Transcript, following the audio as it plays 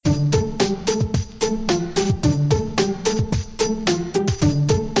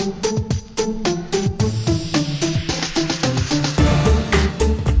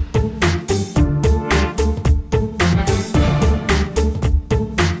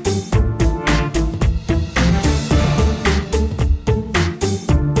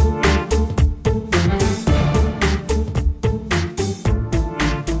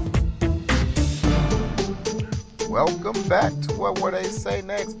They Say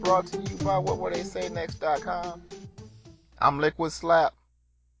Next, brought to you by whatwouldtheysaynext.com. I'm Liquid Slap.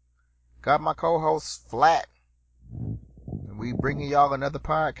 Got my co-host Flat. And we bringing y'all another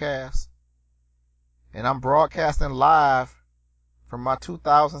podcast. And I'm broadcasting live from my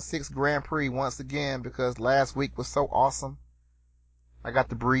 2006 Grand Prix once again because last week was so awesome. I got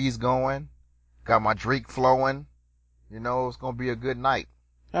the breeze going. Got my drink flowing. You know, it's going to be a good night.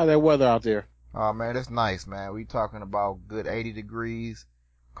 How's that weather out there? Oh, man, it's nice, man. We talking about good 80 degrees,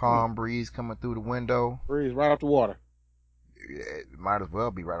 calm breeze coming through the window. Breeze right off the water. It might as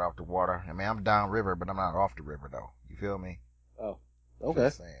well be right off the water. I mean, I'm downriver, but I'm not off the river, though. You feel me? Oh, okay.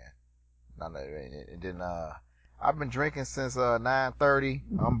 Just saying. And then, I've been drinking since 9:30.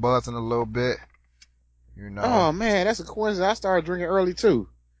 I'm buzzing a little bit. You know. Oh, man, that's a coincidence. I started drinking early, too.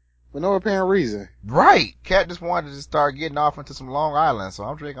 For no apparent reason. Right. Cat just wanted to start getting off into some Long Island, so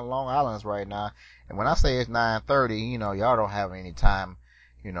I'm drinking Long Islands right now. And when I say it's 9:30, you know, y'all don't have any time,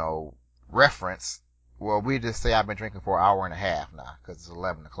 you know, reference. Well, we just say I've been drinking for an hour and a half now, because it's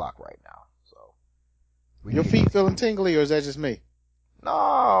 11 o'clock right now. So. Your feet feeling tingly, or is that just me?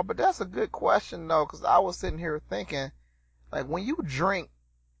 No, but that's a good question, though, because I was sitting here thinking, like, when you drink,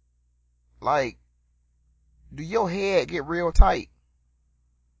 like, do your head get real tight?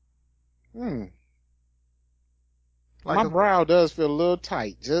 Like my brow does feel a little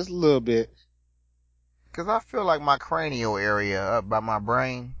tight, just a little bit. Cause I feel like my cranial area up by my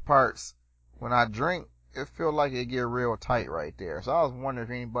brain parts, when I drink, it feel like it get real tight right there. So I was wondering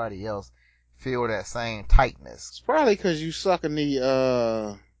if anybody else feel that same tightness. It's probably cause you sucking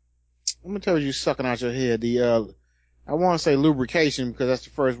let me tell you sucking out your head. I want to say lubrication because that's the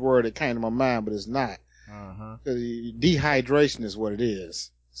first word that came to my mind, but it's not. Cause dehydration is what it is.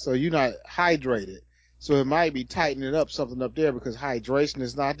 So you're not hydrated. So it might be tightening up something up there because hydration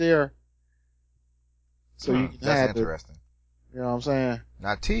is not there. So you can that's interesting. You know what I'm saying?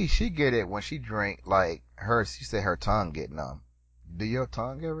 Now T, she get it when she drink, like she said her tongue get numb. Do your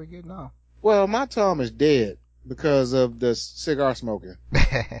tongue ever get numb? Well, my tongue is dead because of the cigar smoking.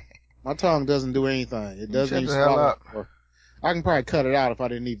 My tongue doesn't do anything. It doesn't even swallow. I can probably cut it out if I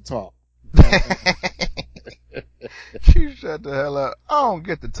didn't need to talk. She shut the hell up. I don't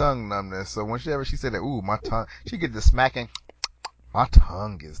get the tongue numbness. So whenever she said that, ooh, my tongue, she get the smacking. My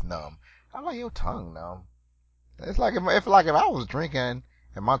tongue is numb. I'm like, your tongue numb. It's like if I was drinking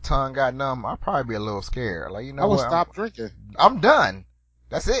and my tongue got numb, I'd probably be a little scared. Like, you know I would what? stop drinking. I'm done.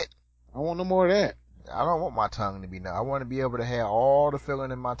 That's it. I want no more of that. I don't want my tongue to be numb. I want to be able to have all the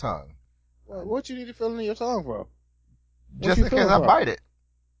feeling in my tongue. Well, what you need to feel in your tongue for? Just in case I bite it.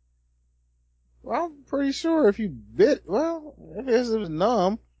 Well, I'm pretty sure if you bit, if it was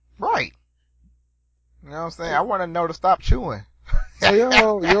numb. Right. You know what I'm saying? I want to know to stop chewing. So your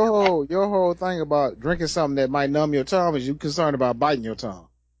whole thing about drinking something that might numb your tongue is you concerned about biting your tongue.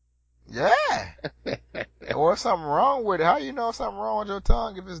 Yeah. Or something wrong with it. How you know something wrong with your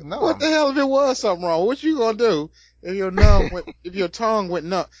tongue if it's numb? What the hell if it was something wrong? What you gonna do if your tongue went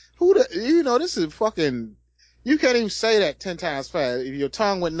numb? This is fucking, you can't even say that 10 times fast. If your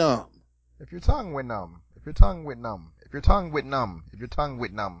tongue went numb. If your tongue went numb. If your tongue went numb. If your tongue went numb. If your tongue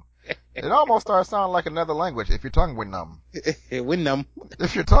went numb. It almost starts sounding like another language. If your tongue went numb. It went numb.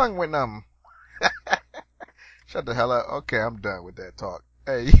 If your tongue went numb. Shut the hell up. Okay, I'm done with that talk.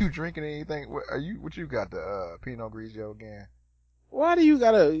 Hey, you drinking anything? What you got, the Pinot Grigio again? Why do you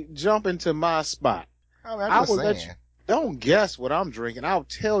gotta jump into my spot? I'm just saying. Don't guess what I'm drinking. I'll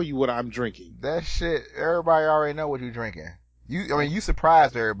tell you what I'm drinking. That shit, everybody already know what you're drinking. You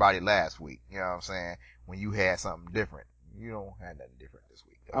surprised everybody last week. You know what I'm saying? When you had something different. You don't have nothing different this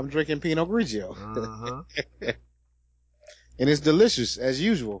week. I'm drinking Pinot Grigio. And it's delicious, as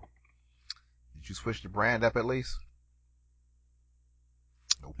usual. Did you switch the brand up at least?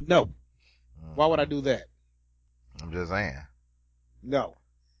 Nope. No. Why would I do that? I'm just saying. No.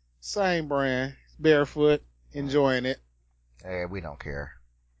 Same brand. Barefoot. Enjoying it. Hey, we don't care.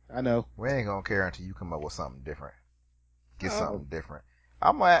 I know. We ain't gonna care until you come up with something different. Get something different.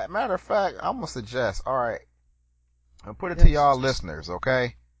 Matter of fact, I'm gonna suggest, alright, I'll put it to y'all listeners,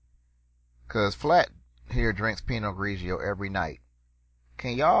 okay? Cause Flat here drinks Pinot Grigio every night.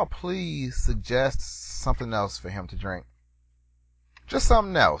 Can y'all please suggest something else for him to drink? Just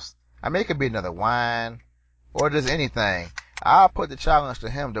something else. I mean, it could be another wine, or just anything. I'll put the challenge to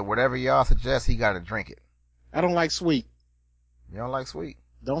him that whatever y'all suggest, he gotta drink it. I don't like sweet. You don't like sweet?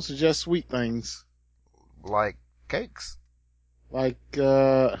 Don't suggest sweet things. Like cakes? Like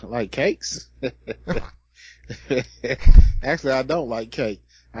cakes? Actually, I don't like cake.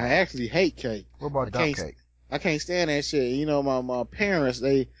 I actually hate cake. What about dump cake? I can't stand that shit. You know, my parents,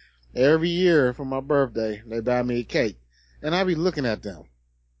 every year for my birthday, they buy me a cake. and I be looking at them.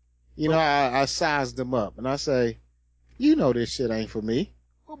 You know, I size them up, and I say, you know this shit ain't for me.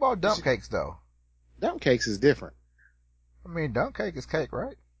 What about dump cakes, though? Dump cakes is different. I mean, dump cake is cake,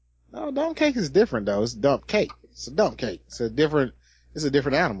 right? No, dump cake is different, though. It's dump cake. It's a dump cake. It's a different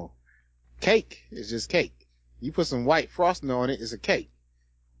animal. Cake is just cake. You put some white frosting on it, it's a cake.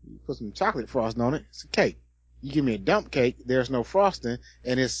 You put some chocolate frosting on it, it's a cake. You give me a dump cake, there's no frosting,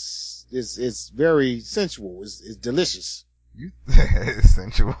 and it's very sensual. It's delicious. It's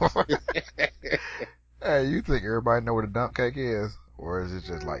sensual. Hey, you think everybody know what a dump cake is? Or is it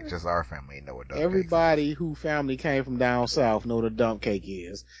just our family know what dump cake is? Everybody who family came from down south know what a dump cake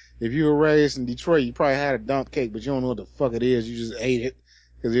is. If you were raised in Detroit, you probably had a dump cake, but you don't know what the fuck it is. You just ate it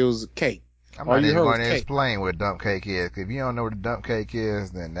because it was a cake. I'm not even going to explain what a dump cake is. Cause if you don't know what a dump cake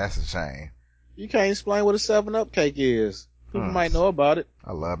is, then that's a shame. You can't explain what a 7-Up cake is. People might know about it.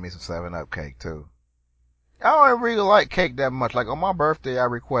 I love me some 7-Up cake too. I don't really like cake that much. Like on my birthday, I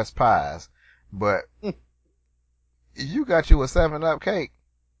request pies. But if you got you a 7-Up cake,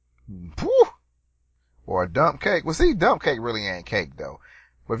 whew, or a dump cake. Well, see, dump cake really ain't cake though.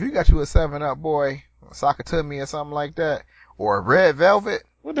 But if you got you a 7-Up, boy, a sock to me or something like that, or a red velvet.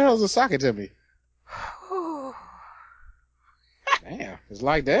 What the hell is a socket to me? Damn, it's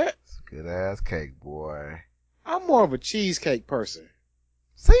like that? It's a good ass cake, boy. I'm more of a cheesecake person.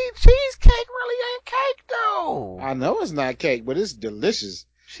 See, cheesecake really ain't cake though. I know it's not cake, but it's delicious.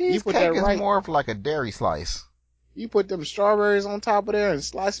 Cheesecake is more of like a dairy slice. You put them strawberries on top of there and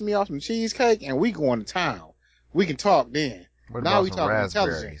slice me off some cheesecake, and we going to town. We can talk then. What now about we some talking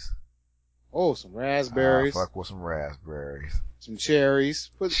raspberries? Intelligence. Oh, some raspberries. Fuck with some raspberries. Some cherries.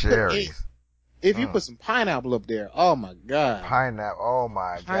 Cherries. If you put some pineapple up there, oh my god. Pineapple, oh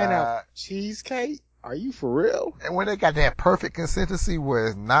my god. Pineapple cheesecake? Are you for real? And when they got that perfect consistency where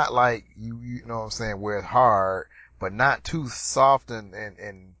it's not like, you know what I'm saying, where it's hard, but not too soft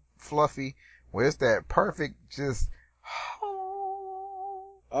and fluffy, where it's that perfect just,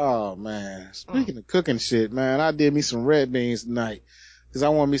 oh man. Speaking of cooking shit, man, I did me some red beans tonight. Cause I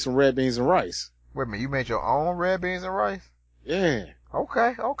want me some red beans and rice. Wait a minute, you made your own red beans and rice? Yeah.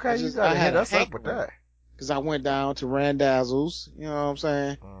 Okay, you gotta hit us up with that. Cause I went down to Randazzo's, you know what I'm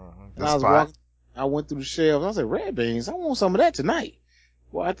saying? And I went through the shelves. I said, red beans, I want some of that tonight.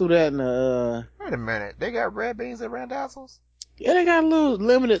 Well, I threw that in the, Wait a minute, they got red beans at Randazzo's? Yeah, they got a little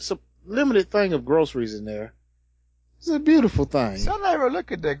limited thing of groceries in there. It's a beautiful thing. So I never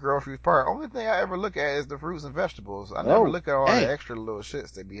look at that groceries part. Only thing I ever look at is the fruits and vegetables. I never look at all the extra little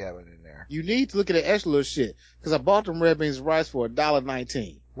shits they be having in there. You need to look at the extra little shit. Cause I bought them red beans and rice for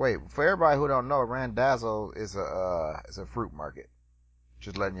 $1.19. Wait, for everybody who don't know, Randazzo is a fruit market.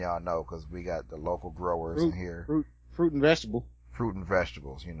 Just letting y'all know, cause we got the local growers in here. Fruit and vegetable. Fruit and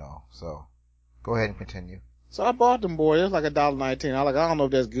vegetables, you know. So, go ahead and continue. So I bought them, boy. It was like $1.19. I don't know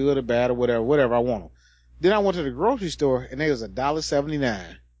if that's good or bad or whatever I want them. Then I went to the grocery store and they was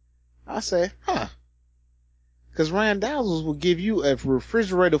 $1.79. I said, huh. Cause Randazzo's will give you a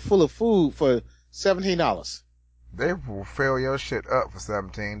refrigerator full of food for $17. They will fill your shit up for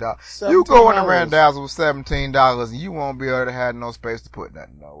 $17. You go in the Randazzo with $17 and you won't be able to have no space to put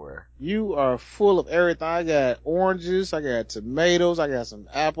nothing nowhere. You are full of everything. I got oranges, I got tomatoes, I got some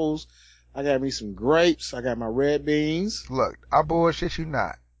apples, I got me some grapes, I got my red beans. Look, I bullshit you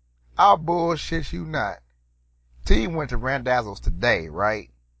not. T went to Randazzo's today, right?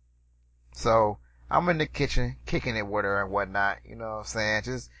 So, I'm in the kitchen, kicking it with her and whatnot, you know what I'm saying?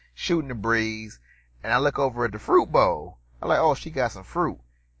 Just shooting the breeze. And I look over at the fruit bowl. I'm like, oh, she got some fruit.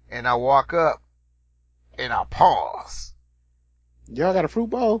 And I walk up, and I pause. Y'all got a fruit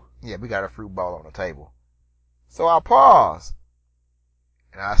bowl? Yeah, we got a fruit bowl on the table. So I pause.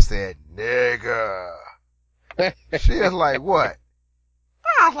 And I said, nigga. She was like, what?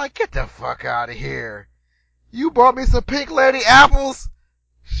 I was like, get the fuck out of here. You bought me some Pink Lady apples?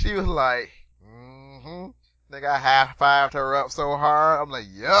 She was like, mm-hmm. Nigga, I high-fived her up so hard. I'm like,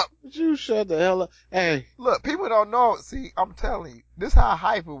 yup. Would you shut the hell up? Hey. Look, people don't know. See, I'm telling you, this how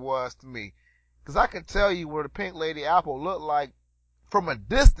hype it was to me. Cause I can tell you what a Pink Lady apple looked like from a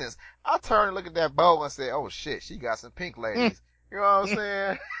distance. I turned and looked at that bowl and said, oh shit, she got some Pink Ladies. You know what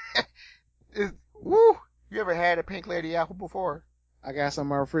I'm saying? Woo! You ever had a Pink Lady apple before? I got some in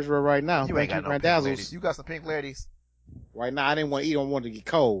my refrigerator right now. You ain't got no Pink Ladies. You got some Pink Ladies? Right now, I didn't want to eat. I wanted to get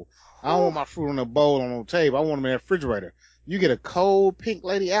cold. I don't want my fruit on the bowl on the table. I want them in the refrigerator. You get a cold Pink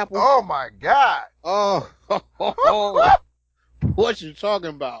Lady apple? Oh my God. Oh. What you talking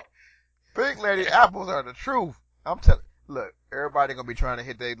about? Pink Lady apples are the truth. I'm telling. Look, everybody gonna be trying to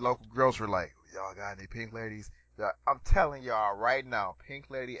hit their local grocery like, y'all got any Pink Ladies? I'm telling y'all right now, Pink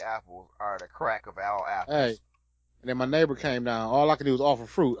Lady apples are the crack of all apples. Hey, And then my neighbor came down. All I could do was offer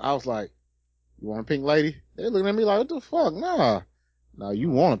fruit. I was like, "You want a pink lady?" They looking at me like, "What the fuck? Nah. No, you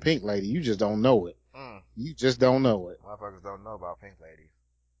want a pink lady. You just don't know it. You just don't know it." Motherfuckers don't know about pink ladies.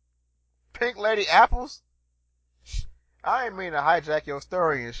 Pink lady apples? I ain't mean to hijack your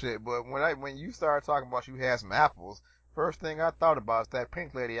story and shit, but when you started talking about you had some apples, first thing I thought about is that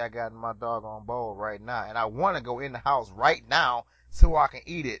pink lady I got in my doggone bowl right now, and I want to go in the house right now so I can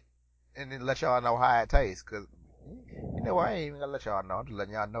eat it and then let y'all know how it tastes. Cause you know I ain't even gonna let y'all know. I'm just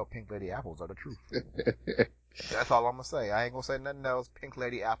letting y'all know pink lady apples are the truth. That's all I'm gonna say. I ain't gonna say nothing else. Pink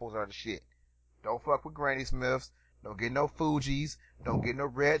lady apples are the shit. Don't fuck with Granny Smiths. Don't get no Fuji's. Don't get no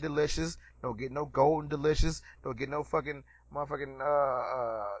Red Delicious. Don't get no Golden Delicious. Don't get no fucking motherfucking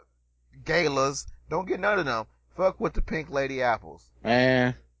Galas. Don't get none of them. Fuck with the pink lady apples.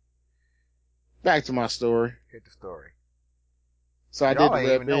 Man, back to my story. Hit the story. So I y'all did the ain't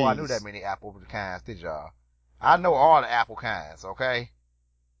red even beans. know I knew that many apple kinds, did y'all? I know all the apple kinds, okay?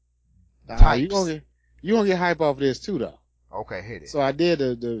 You gonna get hype off this too, though. Okay, hit it. So I did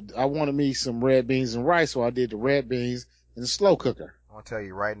I wanted me some red beans and rice, so I did the red beans in the slow cooker. I'm gonna tell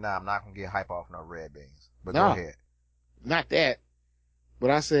you right now, I'm not gonna get hype off no red beans. But No, go ahead. not that. But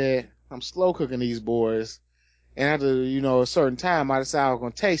I said, I'm slow cooking these boys. And after, a certain time, I decided I was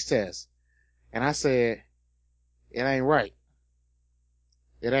going to taste test. And I said, it ain't right.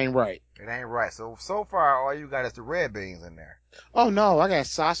 It ain't right. It ain't right. So far, all you got is the red beans in there. Oh no, I got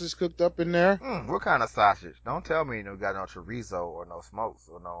sausage cooked up in there. What kind of sausage? Don't tell me you got no chorizo or no smokes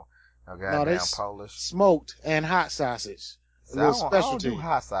or no goddamn Polish. Smoked and hot sausage. See, I don't do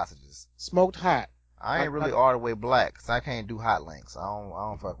hot sausages. Smoked hot. I ain't really all the way black, so I can't do hot links. I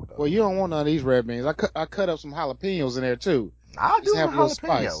don't fuck with those. Well, you don't want none of these red beans. I cut up some jalapenos in there too. I do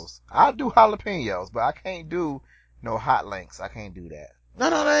jalapenos. I do jalapenos, but I can't do no hot links. I can't do that. No,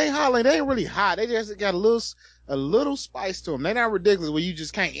 they ain't hot. They ain't really hot. They just got a little spice to them. They're not ridiculous where you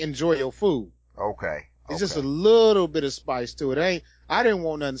just can't enjoy your food. Okay. It's just a little bit of spice to it. I didn't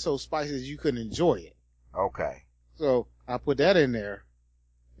want nothing so spicy that you couldn't enjoy it. Okay. So I put that in there.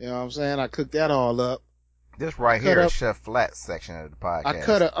 You know what I'm saying? I cooked that all up. This right here is Chef Flat's section of the podcast. I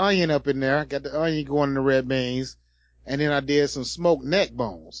cut an onion up in there. Got the onion going in the red beans. And then I did some smoked neck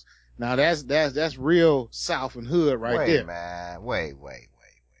bones. Now that's real South and hood right there. Wait, man. Wait.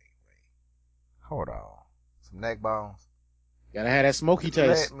 Hold on. Some neck bones? Gotta have that smoky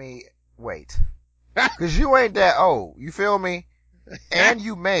taste. Let me wait. Cause you ain't that old. You feel me? And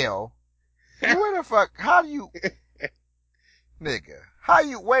you male. Where the fuck? How do you, nigga?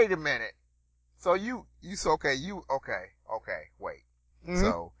 Wait a minute. So wait. Mm-hmm.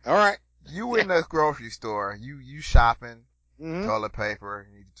 So, all right. You in the grocery store, you shopping, mm-hmm. Toilet paper,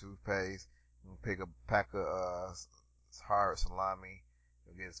 you need the toothpaste, you pick a pack of, hard salami,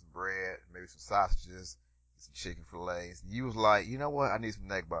 you get some bread, maybe some sausages, some chicken fillets. You was like, you know what? I need some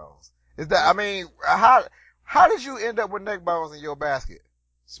neck bones. How did you end up with neck bones in your basket?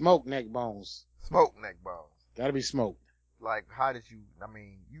 Smoked neck bones. Smoked neck bones. Gotta be smoked. Like, how did you,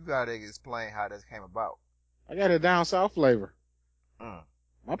 you gotta explain how this came about. I got a down south flavor.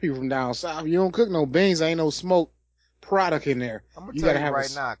 My people from down south, you don't cook no beans, ain't no smoked product in there. I'm gonna tell you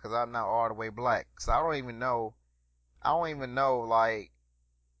right now, cause I'm not all the way black. Cause I don't even know, like,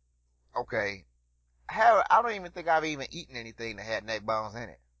 okay, I don't even think I've even eaten anything that had neck bones in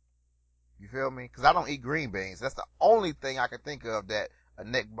it. You feel me? Cause I don't eat green beans. That's the only thing I can think of that a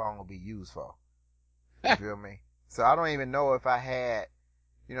neck bone will be used for. You feel me? So I don't even know if I had,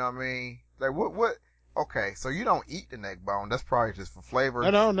 you know what I mean? Like what? Okay, so you don't eat the neck bone. That's probably just for flavor.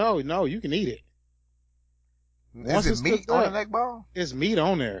 No, you can eat it. Is it meat on the neck bone? It's meat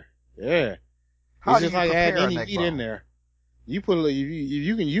on there. Yeah. How do you prepare a neck meat bone? in there. You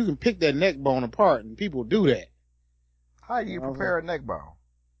you can pick that neck bone apart, and people do that. How do you prepare a neck bone?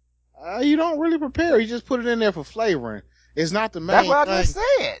 You don't really prepare. You just put it in there for flavoring. It's not the main. That's what I just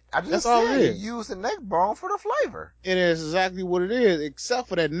said. That's all it is. You use the neck bone for the flavor. It is exactly what it is, except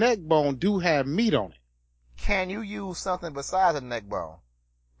for that neck bone do have meat on it. Can you use something besides a neck bone?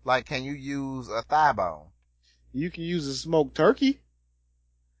 Like, can you use a thigh bone? You can use a smoked turkey.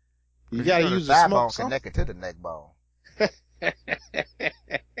 You gotta use the thigh bone connected to the neck bone. And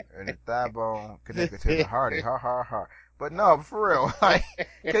the thigh bone connected to the hearty, ha. But no, for real, like,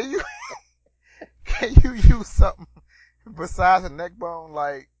 can you use something besides a neck bone?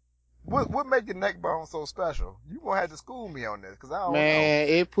 Like, what make the neck bone so special? You gonna have to school me on this, cause I don't know. Man,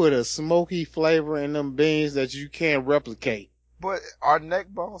 it put a smoky flavor in them beans that you can't replicate. But are neck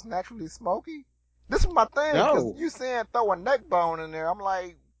bones naturally smoky? This is my thing, because you saying throw a neck bone in there. I'm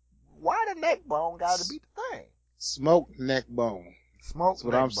like, why the neck bone gotta be the thing? Smoked neck bone. Smoked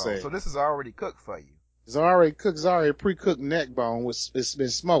neck bone. Saying. So this is already cooked for you. It's already cooked. It's already pre-cooked neck bone. It's been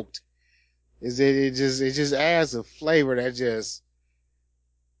smoked. It just adds a flavor that just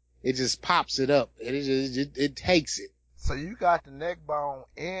pops it up. It takes it. So you got the neck bone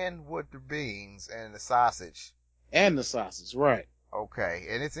in with the beans and the sausage. And the sausage, right. Okay.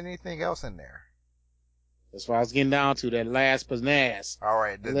 And is anything else in there? That's what I was getting down to, that last panaz. All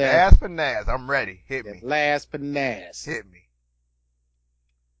right. The last panaz. I'm ready. Hit me. Last panaz. Hit me.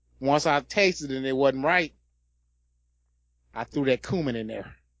 Once I tasted it and it wasn't right, I threw that cumin in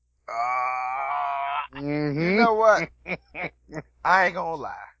there. You know what? I ain't gonna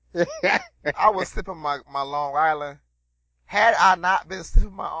lie. I was sipping my Long Island. Had I not been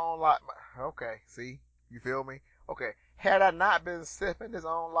sipping my own life, okay, see, you feel me? Okay, had I not been sipping this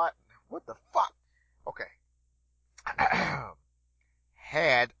own life, what the fuck? Okay.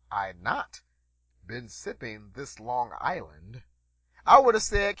 Had I not been sipping this Long Island, I would have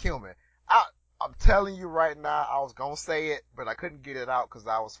said cumin. I'm telling you right now, I was gonna say it, but I couldn't get it out because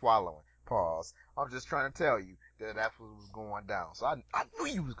I was swallowing. Pause. I'm just trying to tell you that that's what was going down. So I knew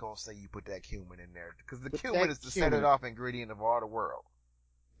you was gonna say you put that cumin in there because the cumin is the set it off ingredient of all the world.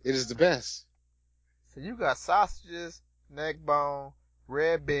 It is the best. So you got sausages, neck bone,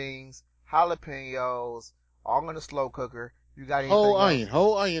 red beans, jalapenos, all in a slow cooker. You got anything else?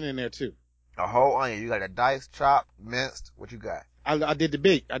 Whole onion in there too. A whole onion. You got a diced, chopped, minced. What you got? I did the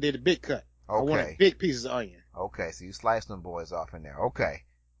big cut. Okay. I wanted big pieces of onion. Okay, so you sliced them boys off in there. Okay.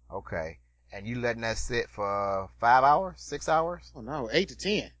 And you letting that sit for 5 hours, 6 hours? Oh no, 8 to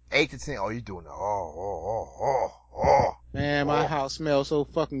 10. 8 to 10. Oh, you doing it? Man, my house smells so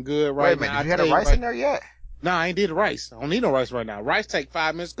fucking good right now. Wait a minute, did you have the rice in there yet? Nah, I ain't did the rice. I don't need no rice right now. Rice take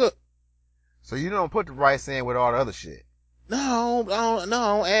 5 minutes to cook. So you don't put the rice in with all the other shit? No, I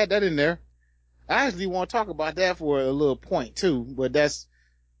don't add that in there. I actually want to talk about that for a little point too, but that's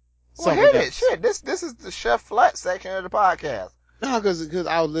well, hit it. Shit, this is the Chef Flat section of the podcast. No, because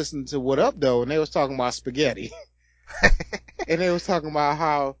I was listening to What Up Though, and they was talking about spaghetti, and they was talking about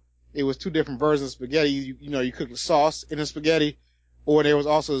how it was 2 different versions of spaghetti. You cook the sauce in the spaghetti, or there was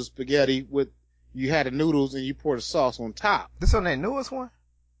also the spaghetti with you had the noodles and you pour the sauce on top. This on that newest one?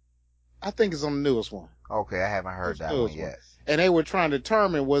 I think it's on the newest one. Okay, I haven't heard that one yet. And they were trying to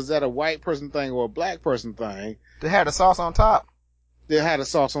determine was that a white person thing or a black person thing. They had the sauce on top? They had a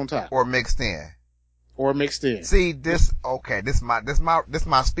sauce on top. Or mixed in. See, this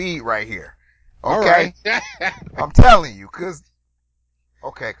my speed right here. Okay. I'm telling you, cause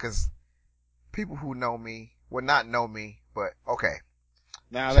people who know me would not know me, but okay.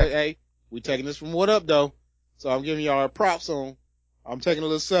 Now, hey, we taking this from What Up Though, so I'm giving y'all props on. I'm taking a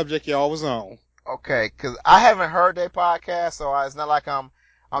little subject y'all was on. Okay, cause I haven't heard their podcast, so it's not like I'm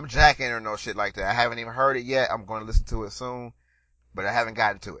jacking or no shit like that. I haven't even heard it yet. I'm going to listen to it soon, but I haven't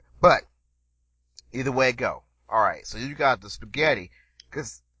gotten to it. But either way it go. All right, so you got the spaghetti,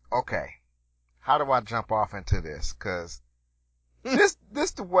 cause okay, how do I jump off into this? Cause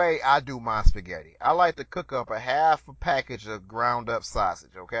this the way I do my spaghetti. I like to cook up a half a package of ground up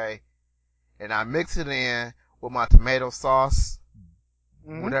sausage, okay, and I mix it in with my tomato sauce,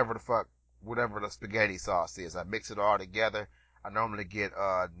 whatever the spaghetti sauce is. I mix it all together. I normally get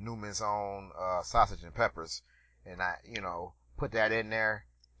Newman's own sausage and peppers, and I put that in there,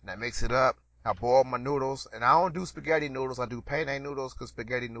 and I mix it up. I boil my noodles, and I don't do spaghetti noodles. I do penne noodles because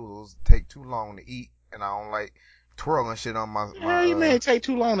spaghetti noodles take too long to eat, and I don't like twirling shit on my. How you mean take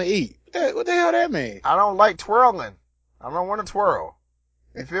too long to eat? What the hell that mean? I don't like twirling. I don't want to twirl.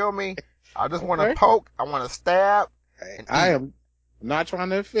 You feel me? I just want to poke. I want to stab. And I am not trying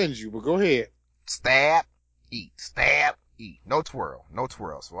to offend you, but go ahead. Stab, eat. Stab, eat. No twirl.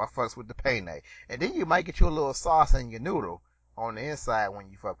 So I fucks with the penne. And then you might get you a little sauce in your noodle on the inside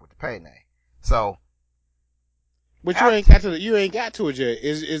when you fuck with the penne. So. But you ain't got to it yet.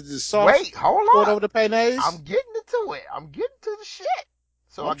 Is the sauce? Wait, hold on. Poured over the pennes? I'm getting to it. I'm getting to the shit.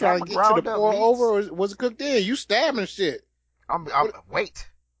 So I'm trying to get to the pour over, or was it cooked in? You stabbing shit. Wait.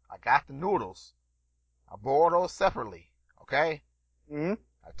 I got the noodles. I boil those separately. Okay? Mm-hmm.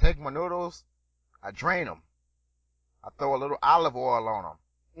 I take my noodles. I drain them. I throw a little olive oil on them.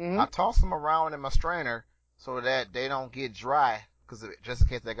 Mm-hmm. I toss them around in my strainer so that they don't get dry, because just in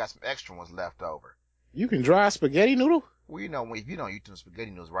case they got some extra ones left over. You can dry a spaghetti noodle? Well, if you don't eat them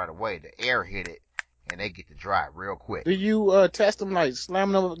spaghetti noodles right away, the air hit it, and they get to dry real quick. Do you test them, like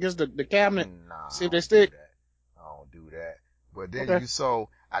slamming them against the cabinet? Nah, see if they stick? I don't do that. But then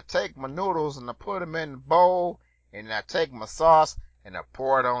I take my noodles and I put them in the bowl, and I take my sauce and I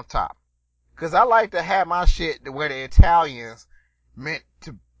pour it on top. Cause I like to have my shit the way the Italians meant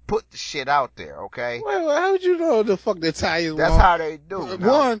to put the shit out there, okay? Well, how would you know the fuck the Italians That's how they do.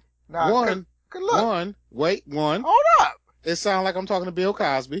 One, Wait, one. Hold up. It sounds like I'm talking to Bill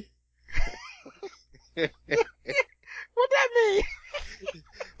Cosby. What that mean?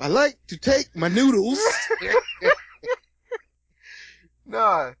 I like to take my noodles.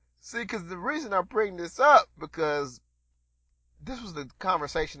 Nah, see, because the reason I bring this up, because this was the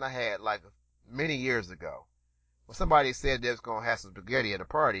conversation I had like many years ago. When somebody said they was gonna have some spaghetti at a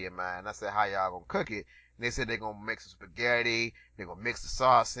party of mine, I said, how y'all gonna cook it? And they said they're gonna make some spaghetti, they're gonna mix the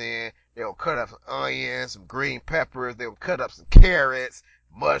sauce in, they're gonna cut up some onions, some green peppers, they're gonna cut up some carrots,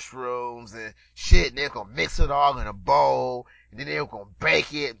 mushrooms, and shit, and they're gonna mix it all in a bowl, and then they're gonna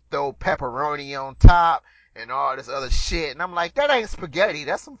bake it and throw pepperoni on top, and all this other shit. And I'm like, that ain't spaghetti,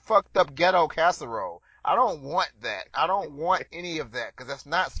 that's some fucked up ghetto casserole. I don't want that. I don't want any of that, because that's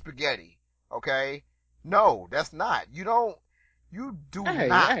not spaghetti. Okay? No, that's not. You do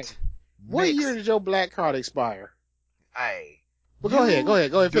not Hey. What year did your black card expire? Hey. Well, go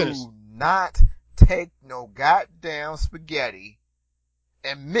ahead, finish. Do not take no goddamn spaghetti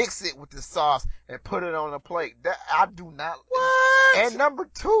and mix it with the sauce and put it on a plate. That I do not. What? And number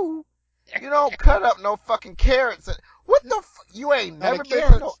two, you don't cut up no fucking carrots. What the you ain't never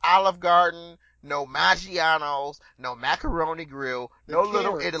been to no Olive Garden, no Maggiano's, no Macaroni Grill, no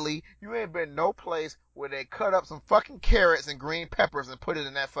Little Italy. You ain't been no place where they cut up some fucking carrots and green peppers and put it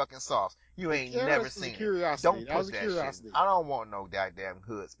in that fucking sauce. You ain't never seen it. Don't put that shit. I don't want no goddamn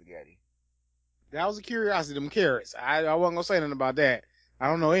hood spaghetti. That was a curiosity, them carrots. I wasn't gonna say nothing about that. I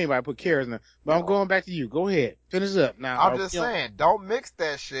don't know anybody put carrots in there. But I'm going back to you. Go ahead. Finish up. Now, I'm just saying, don't mix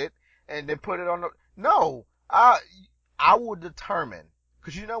that shit and then put it on the... No, I will determine.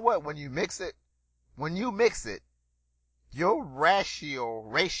 Because you know what? When you mix it, your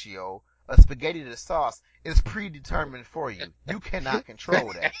ratio of spaghetti to sauce is predetermined for you. You cannot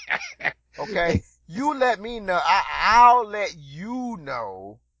control that. Okay? You let me know. I'll let you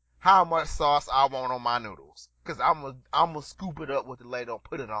know how much sauce I want on my noodles. Cause I'm gonna scoop it up with the ladle and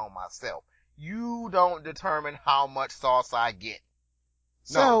put it on myself. You don't determine how much sauce I get.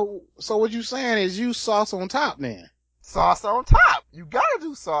 No. So what you saying is you sauce on top then? Sauce on top. You gotta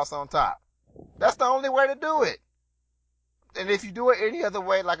do sauce on top. That's the only way to do it. And if you do it any other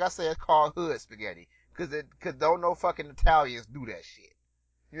way, like I said, it's called hood spaghetti. Cause don't no fucking Italians do that shit.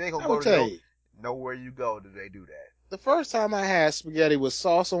 You ain't gonna go to nowhere you go do they do that. The first time I had spaghetti with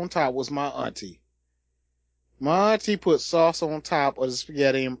sauce on top was my auntie. My auntie put sauce on top of the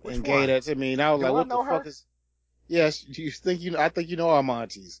spaghetti and gave that to me, and I was like, "What the fuck is?" Yes, I think you know all my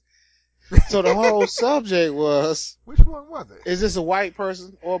aunties. So the whole subject was, which one was it? Is this a white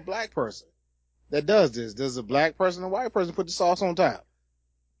person or a black person that does this? Does a black person or a white person put the sauce on top?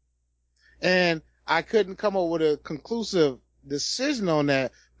 And I couldn't come up with a conclusive decision on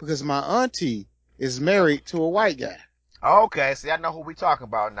that because my auntie is married to a white guy. Okay, see, I know who we talking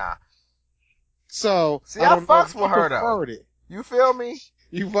about now. So, see, I fucks with her though. You feel me?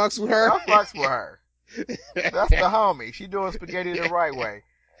 You fucks with her? I fucks with her. That's the homie. She doing spaghetti the right way.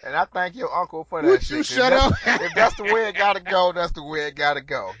 And I thank your uncle for that Would shit. You shut up? If that's the way it gotta go, that's the way it gotta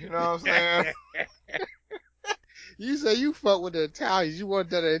go. You know what I'm saying? You say you fuck with the Italians. You want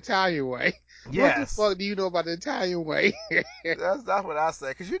that the Italian way. Yes. What the fuck do you know about the Italian way? That's what I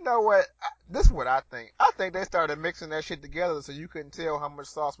say. Cause you know what? This is what I think. I think they started mixing that shit together so you couldn't tell how much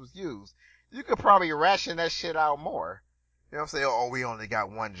sauce was used. You could probably ration that shit out more. You know what I'm saying? Oh, we only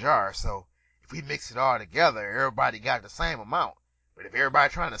got one jar, so if we mix it all together, everybody got the same amount. But if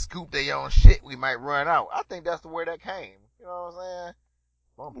everybody trying to scoop their own shit, we might run out. I think that's the way that came. You know what I'm saying?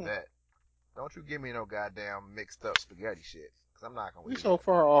 Bump that. Don't you give me no goddamn mixed up spaghetti shit. Cause I'm not gonna We so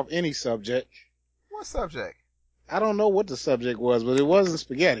far off any subject. What subject? I don't know what the subject was, but it wasn't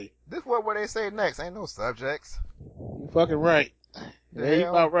spaghetti. This what they say next. Ain't no subjects. You fucking right. Yeah, you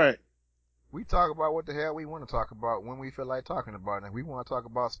about right. We talk about what the hell we want to talk about when we feel like talking about it. If we want to talk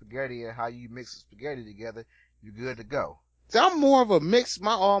about spaghetti and how you mix the spaghetti together, you're good to go. See, I'm more of a mix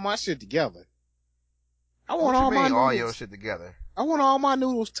all my shit together. I want all my noodles. All your shit together? I want all my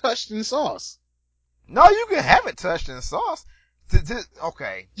noodles touched in sauce. No, you can have it touched in sauce.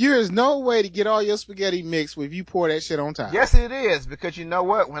 Okay. There is no way to get all your spaghetti mixed if you pour that shit on top. Yes, it is, because you know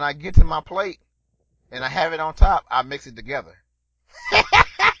what? When I get to my plate and I have it on top, I mix it together.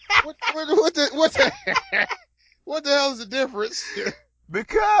 What the hell is the difference?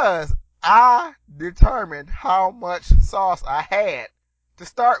 Because I determined how much sauce I had to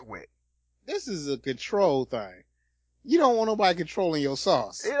start with. This is a control thing. You don't want nobody controlling your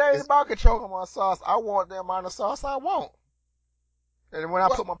sauce. It ain't about controlling my sauce. I want the amount of sauce I want. And when I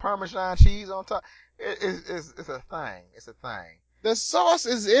put my Parmesan cheese on top, it's a thing. It's a thing. The sauce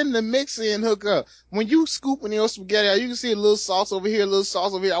is in the mix-in hookup. When you scooping your spaghetti out, you can see a little sauce over here, a little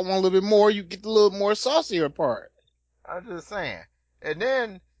sauce over here. I want a little bit more. You get the little more saucier part. I'm just saying. And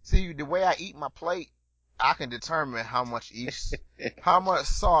then, see, the way I eat my plate, I can determine how much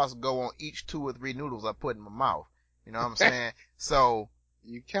sauce go on each 2 or 3 noodles I put in my mouth. You know what I'm saying? So,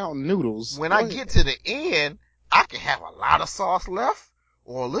 You count noodles. when I get to the end, I can have a lot of sauce left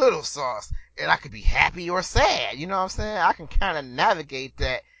or a little sauce, and I could be happy or sad. You know what I'm saying? I can kind of navigate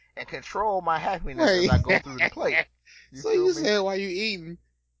that and control my happiness as I go through the plate. You said while you eating,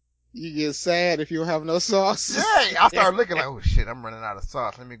 you get sad if you don't have no sauce? Yeah, I started looking like, oh shit, I'm running out of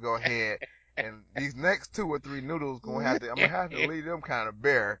sauce. Let me go ahead and these next 2 or 3 noodles I'm gonna have to leave them kind of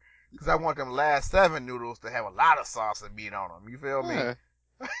bare because I want them last 7 noodles to have a lot of sauce and meat on them. You feel me? Yeah,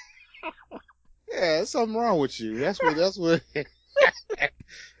 there's something wrong with you. That's what.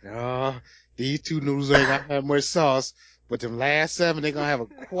 Oh, these 2 noodles ain't gonna have much sauce, but them last 7, they're gonna have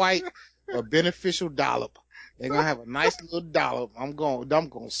quite a beneficial dollop. They're gonna have a nice little dollop. I'm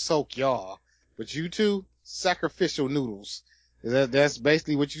gonna soak y'all. But you 2, sacrificial noodles. That's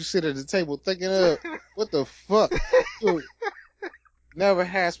basically what you sit at the table thinking of. What the fuck? Dude, never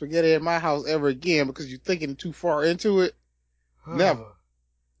had spaghetti at my house ever again because you're thinking too far into it. Never.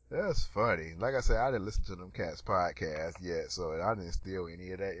 That's funny. Like I said, I didn't listen to them cats podcast yet, so I didn't steal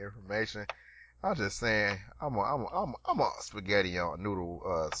any of that information. I'm just saying, I'm a spaghetti on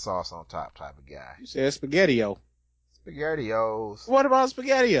noodle sauce on top type of guy. You said spaghetti-o. SpaghettiOs. What about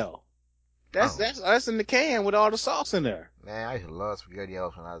spaghetti-o? That's in the can with all the sauce in there. Man, I used to love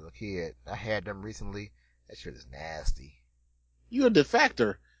SpaghettiOs when I was a kid. I had them recently. That shit is nasty. You a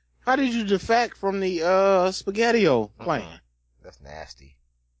defector. How did you defect from the spaghetti-o plan? That's nasty.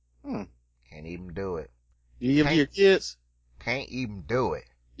 Can't even do it. Do you give it to your kids? Can't even do it.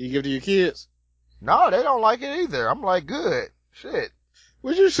 Do you give it to your kids? No, they don't like it either. I'm like, good. Shit.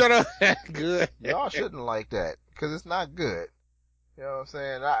 Would you shut up? Good. Y'all shouldn't like that, because it's not good. You know what I'm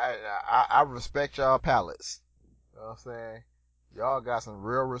saying? I respect y'all palates. You know what I'm saying? Y'all got some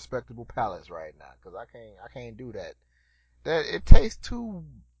real respectable palates right now, because I can't do that. That, it tastes too,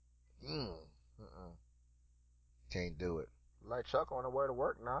 Can't do it. Like Chuck on the way to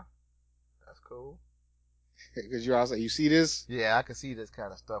work now. That's cool. Because you're outside. You see this? Yeah, I can see this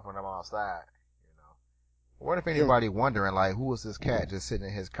kind of stuff when I'm outside. You know. What if anybody wondering, like, who is this cat just sitting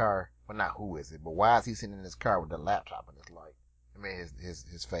in his car? Well, not who is it, but why is he sitting in his car with the laptop in his light? I mean,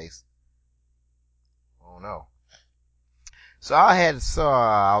 his face. I don't know. So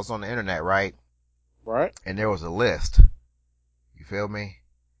I was on the internet, right? Right. And there was a list. You feel me?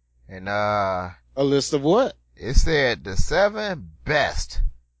 And, a list of what? It said the 7 best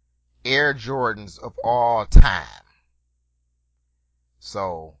Air Jordans of all time.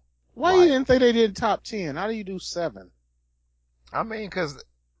 So. Why you didn't think they did top 10? How do you do 7? I mean, cause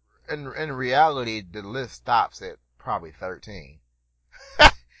in reality, the list stops at probably 13.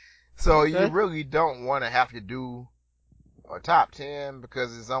 So okay. You really don't want to have to do a top 10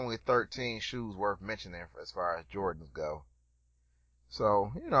 because it's only 13 shoes worth mentioning as far as Jordans go.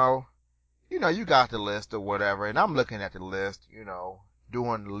 So, you got the list or whatever, and I'm looking at the list,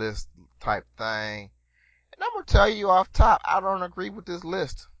 doing the list type thing. And I'm going to tell you off top, I don't agree with this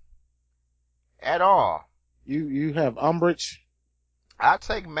list at all. You have umbrage? I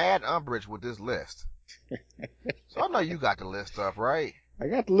take mad umbrage with this list. So I know you got the list up, right? I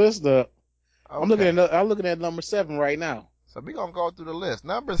got the list up. Okay. I'm looking at number 7 right now. So we're going to go through the list.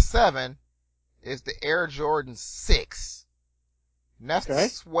 Number 7 is the Air Jordan 6. And that's the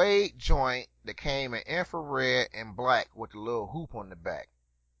suede joint that came in infrared and black with the little hoop on the back.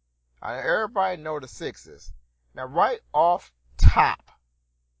 Everybody know the 6s. Now right off top,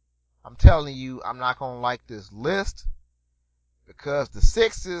 I'm telling you, I'm not going to like this list because the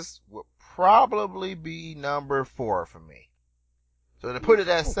 6s would probably be number 4 for me. So to put it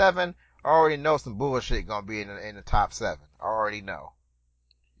at 7, I already know some bullshit going to be in the top 7. I already know.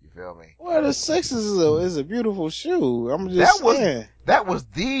 You feel me? Well, the 6s is a beautiful shoe. I'm just saying. That was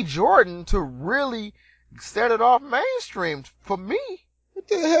the Jordan to really set it off mainstream for me. What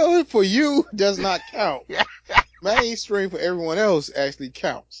the hell for you does not count. Mainstream for everyone else actually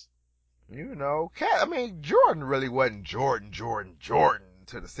counts. Jordan really wasn't Jordan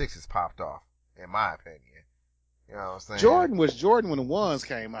until the 6s popped off, in my opinion. You know what I'm saying? Jordan was Jordan when the ones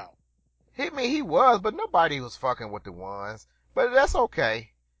came out. He was, but nobody was fucking with the ones. But that's okay.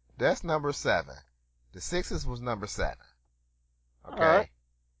 That's number 7. The 6s was number 7. Okay. Right.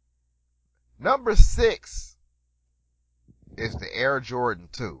 Number 6 is the Air Jordan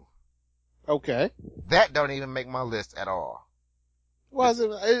 2. Okay. That don't even make my list at all. Well,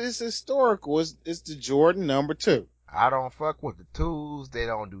 it's historical. It's the Jordan number 2. I don't fuck with the tools. They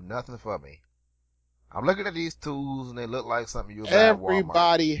don't do nothing for me. I'm looking at these tools and they look like something you'll buy at Walmart.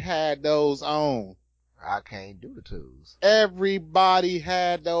 Everybody had those on. I can't do the tools. Everybody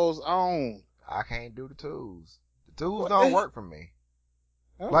had those on. I can't do the tools. The tools don't work for me.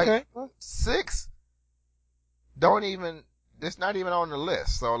 Okay. Like 6 don't even, it's not even on the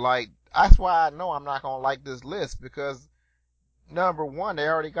list. So like, that's why I know I'm not gonna like this list, because number 1, they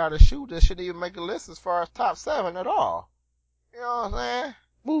already got a shoe that shouldn't even make the list as far as top 7 at all. You know what I'm saying?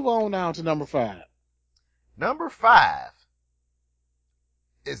 Move on down to number 5. Number 5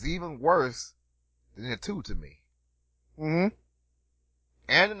 is even worse than the 2 to me. Mm-hmm.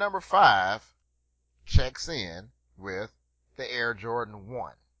 And the number 5 checks in with the Air Jordan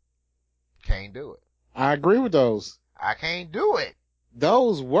 1. Can't do it. I agree with those. I can't do it.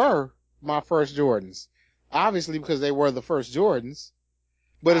 Those were my first Jordans. Obviously because they were the first Jordans.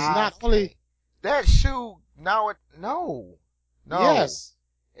 But it's not only that shoe. No. Yes.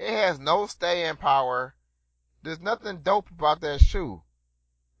 It has no staying power. There's nothing dope about that shoe.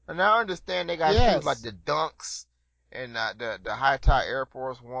 And I understand they got shoes like the Dunks and the high top Air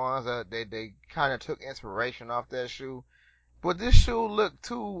Force Ones. They kind of took inspiration off that shoe. But this shoe looked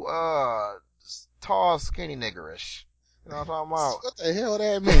too tall, skinny niggerish. You know what I'm talking about? What the hell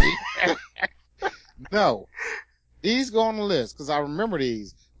that mean? No. These go on the list because I remember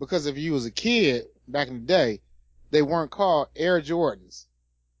these. Because if you was a kid back in the day, they weren't called Air Jordans.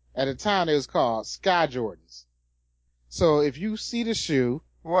 At the time, they was called Sky Jordans. So if you see the shoe...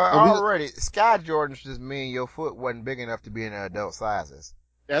 Well, already, Sky Jordans just mean your foot wasn't big enough to be in the adult sizes.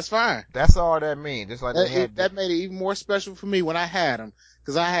 That's fine. That's all that means. Just like that made it even more special for me when I had them.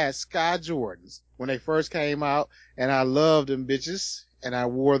 Because I had Sky Jordans when they first came out, and I loved them bitches, and I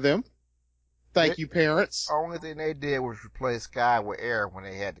wore them. Thank you, parents. Only thing they did was replace Sky with Air when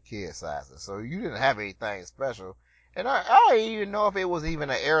they had the kid sizes. So you didn't have anything special. And I don't even know if it was even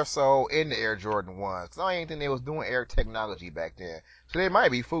an air sole in the Air Jordan 1s. Because I don't even think they was doing air technology back then. So they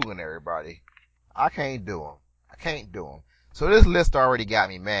might be fooling everybody. I can't do them. So this list already got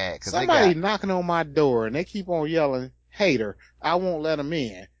me mad. Somebody knocking on my door and they keep on yelling, hater, I won't let them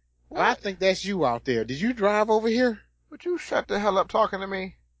in. What? I think that's you out there. Did you drive over here? Would you shut the hell up talking to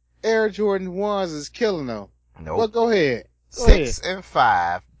me? Air Jordan 1s is killing them. Nope. But go ahead. 6 and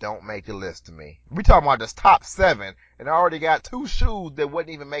 5 don't make the list to me. We talking about this top 7, and I already got 2 shoes that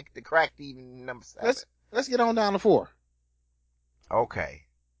wouldn't even make the crack to even number 7. Let's get on down to 4. Okay.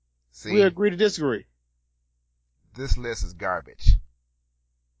 See, we agree to disagree. This list is garbage.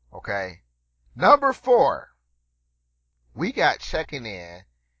 Okay. Number 4, we got checking in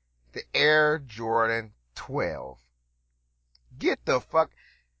the Air Jordan 12. Get the fuck.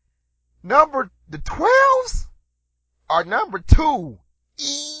 The 12s are number 2.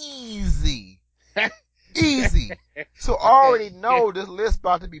 Easy. Easy. So I already know this list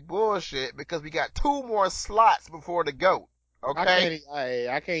about to be bullshit because we got 2 more slots before the GOAT. Okay?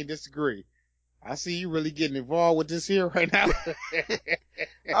 I can't disagree. I see you really getting involved with this here right now.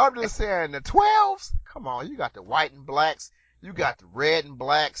 I'm just saying, the 12s, come on, you got the white and blacks, you got the red and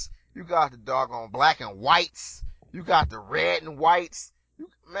blacks, you got the doggone black and whites, you got the red and whites.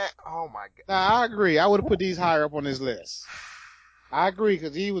 Man, oh my God. Nah, I agree. I would have put these higher up on this list. I agree,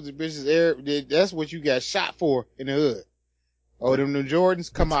 because he was the bitch's air. That's what you got shot for in the hood. Oh, them New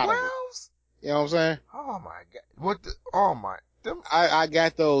Jordans, come out of it. You know what I'm saying? Oh my God. What the, oh my. I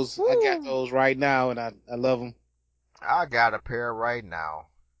got those. Woo. I got those right now, and I love them. I got a pair right now,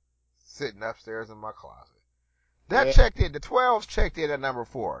 sitting upstairs in my closet. That checked in. The 12s checked in at number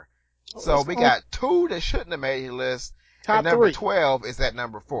 4. So we got 2 that shouldn't have made the list. Top and number 3. 12 is at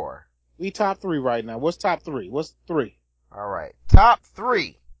number 4. We top 3 right now. What's top 3? What's 3? All right. Top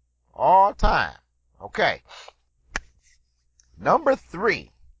 3 all time. Okay. Number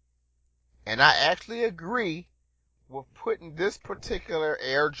 3. And I actually agree with putting this particular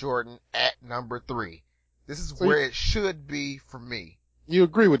Air Jordan at number 3. This is where it should be for me. You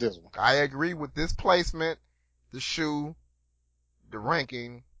agree with this one? I agree with this placement, the shoe, the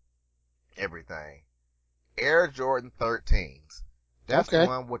ranking, everything. Air Jordan 13s. That's the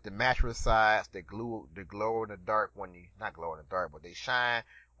one with the mattress sides that glow in the dark when you, not glow in the dark, but they shine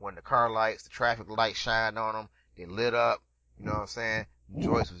when the car lights, the traffic lights shine on them. They lit up. You know what I'm saying?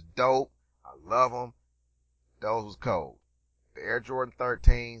 Joyce was dope. I love them. Those was cold. The Air Jordan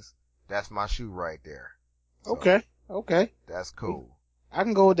 13s, that's my shoe right there. So, okay. That's cool. I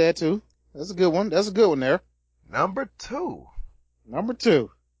can go with that too. That's a good one. That's a good one there. Number 2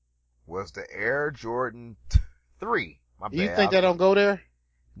 was the Air Jordan 3. My bad. You think that don't go there?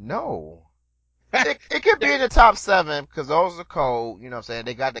 No. It could be in the top 7 because those are cold. You know what I'm saying?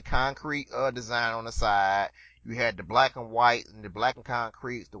 They got the concrete design on the side. You had the black and white and the black and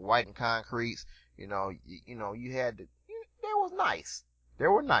concretes, the white and concretes. You had they was nice. They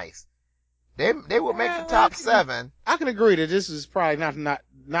were nice. They would make the top 7. I can agree that this is probably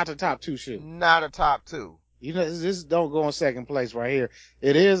not the top 2 shoe. Not a top 2. You know, this don't go in second place right here.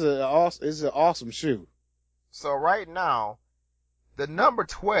 It's an awesome shoe. So right now, the number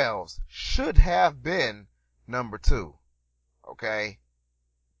 12s should have been number 2. Okay?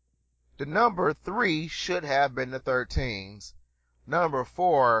 The number 3 should have been the 13s. Number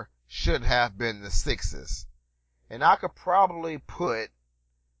 4 should have been the 6s. And I could probably put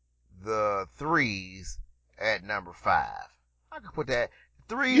the 3s at number 5. I could put that.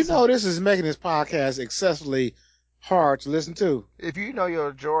 3s. You know, this is making this podcast excessively hard to listen to. If you know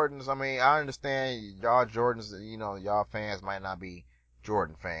your Jordans, I mean, I understand y'all Jordans, y'all fans might not be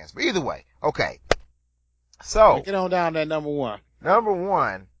Jordan fans. But either way, okay. So, get on down to that number 1. Number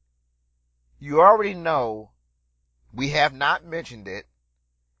 1, you already know we have not mentioned it.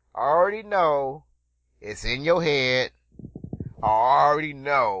 I already know it's in your head. I already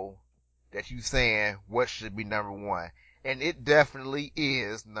know that you saying what should be number 1. And it definitely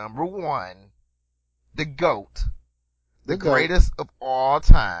is number 1, the GOAT. The greatest of all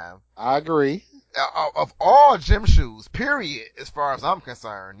time. I agree. Of all gym shoes, period, as far as I'm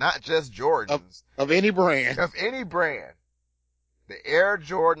concerned. Not just Jordans. Of any brand. Of any brand. The Air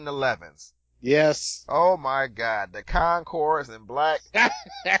Jordan 11s. Yes. Oh my God. The Concords in black.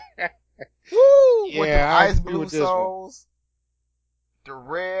 Woo! With the ice blue soles. The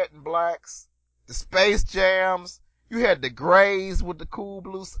red and blacks. The Space Jams. You had the grays with the cool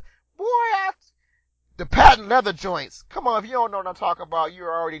blues. Boy, the patent leather joints. Come on, if you don't know what I'm talking about, you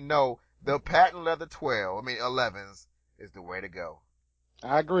already know the patent leather 11s is the way to go.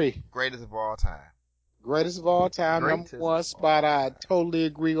 I agree. Greatest of all time. Greatest of all time. Number 1 spot. I totally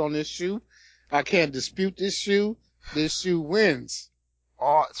agree on this shoe. I can't dispute this shoe. This shoe wins.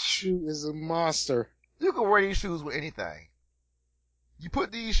 Shoe is a monster. You can wear these shoes with anything. You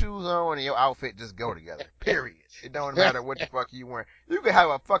put these shoes on and your outfit just go together. Period. It don't matter what the fuck you wearing. You can have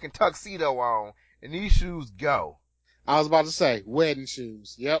a fucking tuxedo on and these shoes go. I was about to say, wedding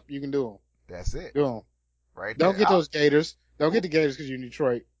shoes. Yep, you can do them. That's it. Do them. Right there. Don't get those Gators. Don't get the Gators because you're in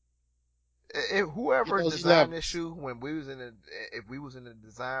Detroit. Whoever designed this shoe when if we was in the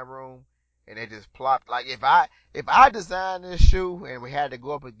design room and they just plopped, like if I designed this shoe and we had to go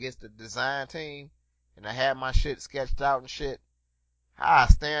up against the design team and I had my shit sketched out and shit, I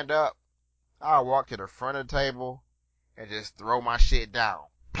stand up, I walk to the front of the table and just throw my shit down.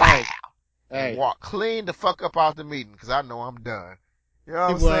 Pow! And walk clean the fuck up out the meeting because I know I'm done. You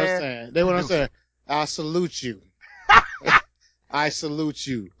know what I'm saying? They what I'm saying. I salute you. I salute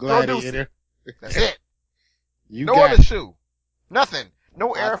you, Gladiator. That's it. No other shoe. Nothing.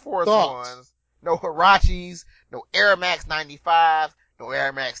 No Air Force Ones. No Hirachis. No Air Max 95s. No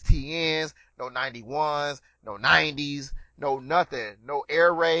Air Max TNs. No 91s. No 90s. No nothing. No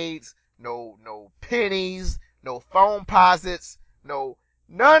Air Raids. No pennies. No foam posits.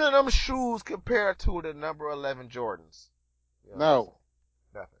 None of them shoes compared to the number 11 Jordans. You know no.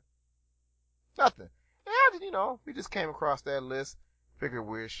 Nothing. And, we just came across that list. Figured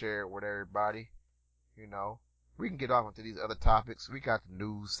we'd share it with everybody. We can get off into these other topics. We got the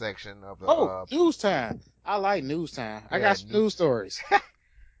news section of the... news time. I like news time. I got some news stories.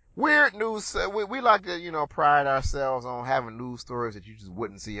 Weird news. We like to, pride ourselves on having news stories that you just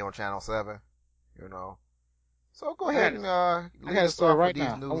wouldn't see on Channel 7. So go ahead and I got a story right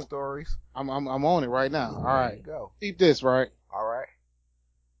now. These news stories. I'm on it right now. All right. There you go. Keep this, right? All right.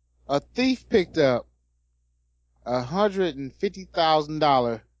 A thief picked up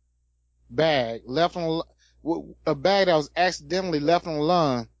 $150,000 bag a bag that was accidentally left on the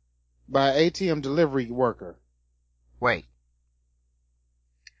lawn by an ATM delivery worker. Wait.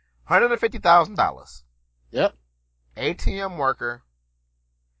 $150,000. Yep. ATM worker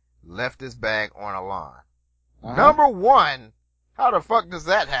left this bag on a lawn. Uh-huh. Number 1, how the fuck does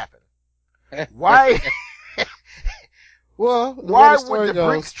that happen? Why? Well, why would the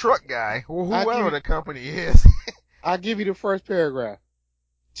Brinks truck guy, or whoever the company is? I'll give you the first paragraph.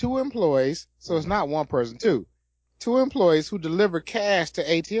 2 employees, so it's not one person, 2. 2 employees who deliver cash to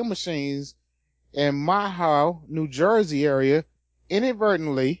ATM machines in Mahau, New Jersey area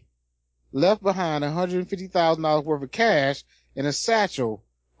inadvertently left behind $150,000 worth of cash in a satchel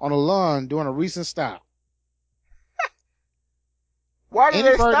on a lawn during a recent stop. Why did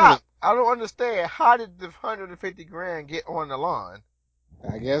they stop? I don't understand. How did the $150,000 get on the lawn?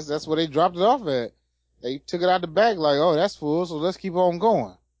 I guess that's where they dropped it off at. They took it out the bag like, oh, that's full, so let's keep on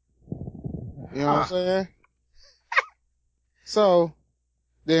going. You know what I'm saying? So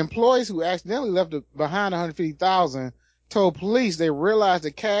the employees who accidentally left behind 150,000 told police they realized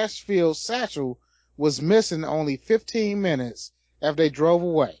the cash-filled satchel was missing only 15 minutes after they drove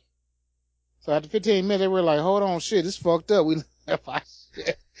away. So after 15 minutes, they were like, hold on, shit, this fucked up. We left our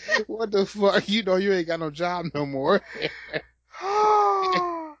shit. What the fuck? You know you ain't got no job no more.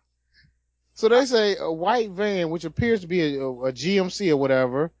 So they say a white van, which appears to be a GMC or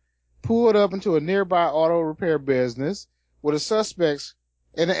whatever, pulled up into a nearby auto repair business with the suspects.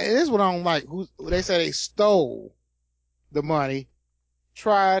 And this is what I don't like. They say they stole the money,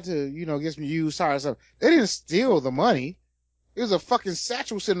 tried to, get some used tires or something. They didn't steal the money. It was a fucking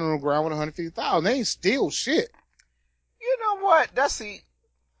satchel sitting on the ground with 150,000. They ain't steal shit. You know what?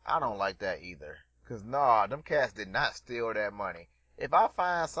 I don't like that either. Cause them cats did not steal that money. If I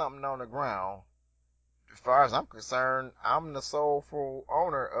find something on the ground, as far as I'm concerned, I'm the sole full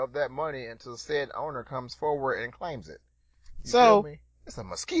owner of that money until said owner comes forward and claims it. You feel me? It's a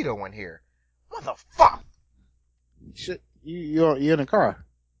mosquito in here. Motherfucker! Shit, you're in the car.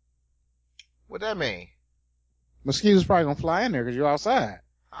 What that mean? Mosquitoes probably gonna fly in there because you're outside.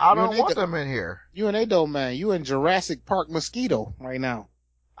 I don't want them in here. You and Ado, man. You in Jurassic Park mosquito right now.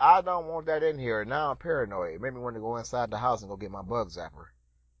 I don't want that in here. Now I'm paranoid. It made me want to go inside the house and go get my bug zapper.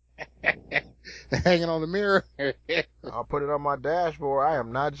 Hanging on the mirror. I'll put it on my dashboard. I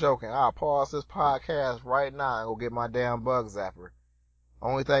am not joking. I'll pause this podcast right now and go get my damn bug zapper.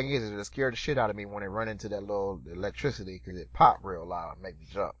 Only thing is, it'll scare the shit out of me when it run into that little electricity because it pop real loud and make me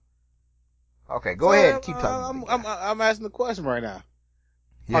jump. Okay, go ahead and keep talking. I'm asking the question right now.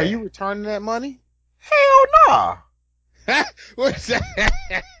 Yeah. Are you returning that money? Hell no. What's that?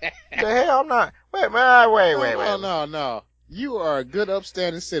 The hell I'm not. Wait. No. You are a good,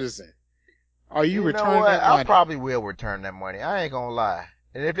 upstanding citizen. Are you returning know what? that money? I probably will return that money. I ain't gonna lie.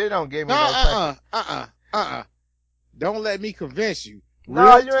 And if they don't give me no Don't let me convince you.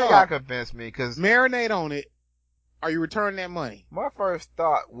 No, you ain't gotta convince me, cause marinate on it. Are you returning that money? My first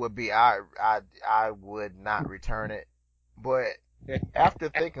thought would be I would not return it, but after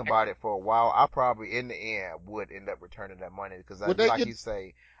thinking about it for a while, I probably in the end would end up returning that money because, you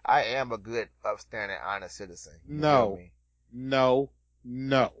say, I am a good, upstanding, honest citizen. No.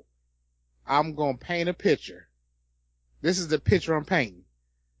 I'm gonna paint a picture. This is the picture I'm painting.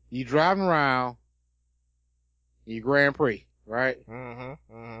 You driving around, you Grand Prix, right?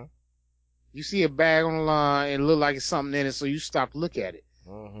 Mm-hmm. You see a bag on the line and it look like it's something in it, so you stop to look at it.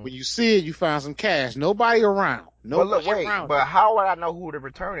 Mm-hmm. When you see it, you find some cash. Nobody around. But how would I know who to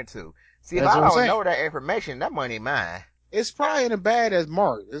return it to? See, if I don't know that information, that money mine. It's probably in a bag that's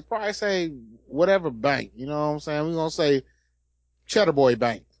marked. It's probably say whatever bank. You know what I'm saying? We're gonna say Cheddar Boy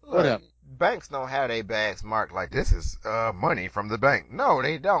Bank. Whatever. Banks don't have their bags marked like this is money from the bank. No,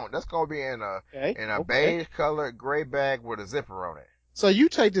 they don't. That's gonna be in a beige colored gray bag with a zipper on it. So you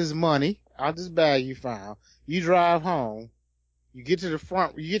take this money out this bag you found. You drive home. You get to your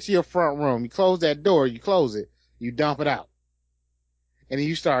front room. You close that door. You close it. You dump it out, and then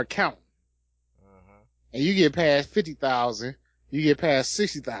you start counting. Mm-hmm. And you get past 50,000. You get past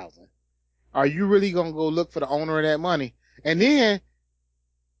 60,000. Are you really gonna go look for the owner of that money? And then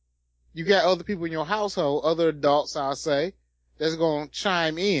you got other people in your household, other adults, I'll say, that's gonna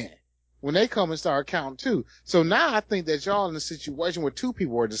chime in when they come and start counting too. So now I think that y'all in a situation where two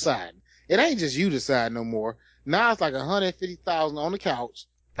people are deciding. It ain't just you deciding no more. Now it's like 150,000 on the couch.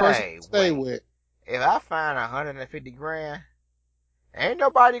 Person to stay with. If I find 150 grand, ain't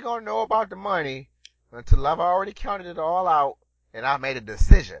nobody gonna know about the money until I've already counted it all out and I made a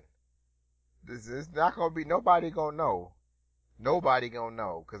decision. This is not gonna be, nobody gonna know. Nobody gonna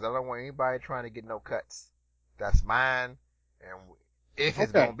know, cause I don't want anybody trying to get no cuts. That's mine, and if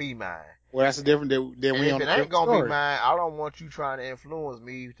it's gonna be mine. Well, that's a different, then we if on it ain't gonna be mine, I don't want you trying to influence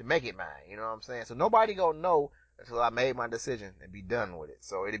me to make it mine. You know what I'm saying? So nobody gonna know until I made my decision and be done with it.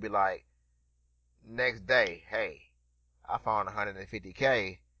 So it'd be like, next day, hey, I found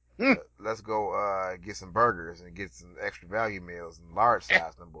 150K. Let's go get some burgers and get some extra value meals and large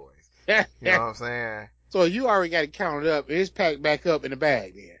size them boys. You know what I'm saying? So you already got it counted up. It's packed back up in the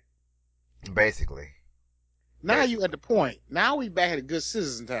bag then. Basically. Now you at the point. Now we back at a good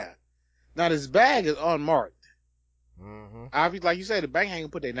citizen time. Now this bag is unmarked. Mm-hmm. Obviously, like you said, the bank ain't gonna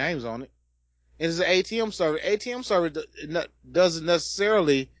put their names on it. It's an ATM service. ATM service doesn't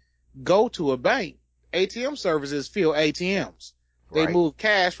necessarily go to a bank. ATM services fill ATMs. They move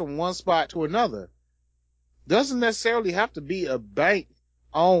cash from one spot to another. Doesn't necessarily have to be a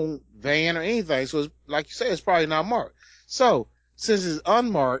bank-owned van or anything. So, like you say, it's probably not marked. So, since it's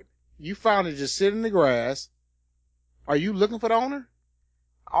unmarked, you found it just sitting in the grass. Are you looking for the owner?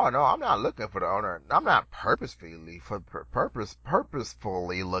 Oh no, I'm not looking for the owner. I'm not purposefully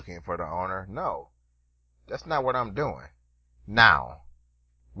looking for the owner. No, that's not what I'm doing. Now,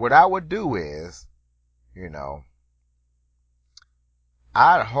 what I would do is, you know,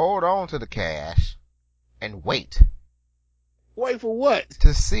 I'd hold on to the cash and wait. Wait for what?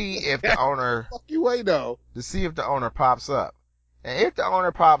 To see if the owner. Fuck you wait though. To see if the owner pops up. And if the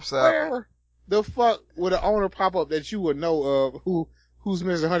owner pops up. Where the fuck would the owner pop up that you would know of who's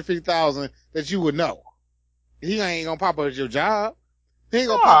missing 150,000 that you would know? He ain't gonna pop up at your job. He ain't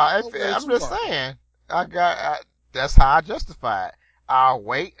gonna pop up over I'm just saying. That's how I justify it. I'll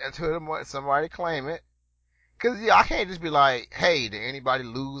wait until somebody claim it. Cause I can't just be like, hey, did anybody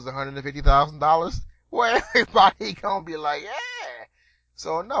lose $150,000? Well, everybody gonna be like, yeah.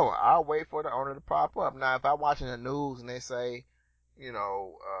 So no, I'll wait for the owner to pop up. Now, if I'm watching the news and they say,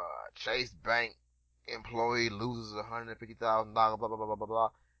 Chase Bank employee loses $150,000, blah, blah, blah, blah, blah, blah,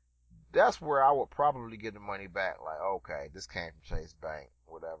 that's where I would probably get the money back. Like, okay, this came from Chase Bank,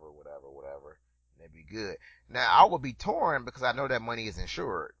 whatever. And it'd be good. Now, I would be torn because I know that money is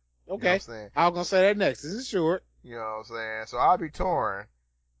insured. Okay. You know what I'm saying? I was gonna say that next. Is insured? You know what I'm saying? So I'll be torn.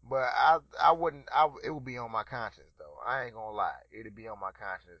 But it would be on my conscience though. I ain't gonna lie. It'd be on my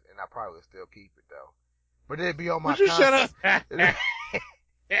conscience and I probably would still keep it though. But it'd be on my conscience. Would you shut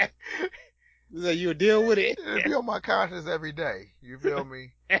up? So you'll deal with it? It'd be on my conscience every day. You feel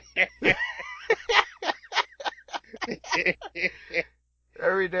me?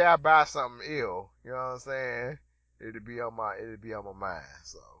 Every day I buy something ill. You know what I'm saying? It'd be on my mind.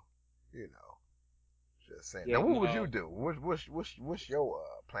 So, just saying. Yeah, now, what would you do? What's your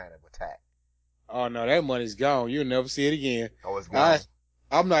plan of attack? Oh no, that money's gone. You'll never see it again. Oh, it's gone.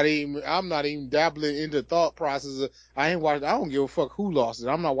 I'm not even dabbling into thought processes. I don't give a fuck who lost it.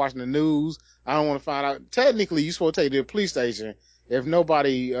 I'm not watching the news. I don't want to find out. Technically, you're supposed to take it to the police station. If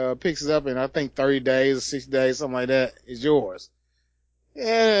nobody picks it up in, I think 30 days or 60 days, something like that, it's yours.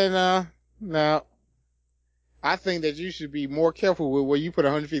 Yeah, no. I think that you should be more careful with where you put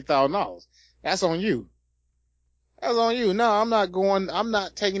 $150,000. That's on you. That's on you. No, I'm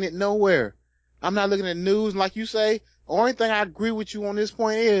not taking it nowhere. I'm not looking at news like you say. Only thing I agree with you on this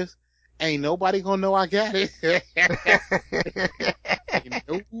point is, ain't nobody gonna know I got it. Ain't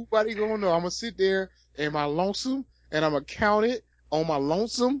nobody gonna know. I'm gonna sit there in my lonesome and I'm gonna count it on my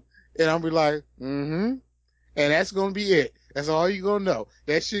lonesome and I'm gonna be like, and that's gonna be it. That's all you gonna know.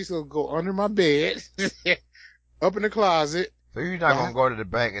 That shit's gonna go under my bed, up in the closet. So you're not gonna go to the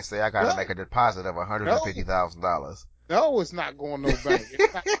bank and say, I gotta make a deposit of $150,000. No, it's not going no bank.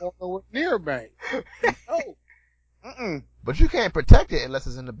 It's not going nowhere near a bank. No. But you can't protect it unless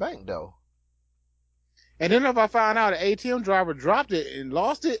it's in the bank, though. And then if I find out an ATM driver dropped it and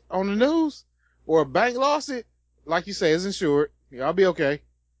lost it on the news, or a bank lost it, like you say, it's insured. Y'all be okay.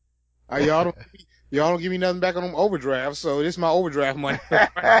 Y'all don't give me nothing back on them overdrafts, so this is my overdraft money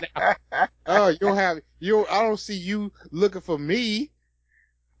right now. I don't see you looking for me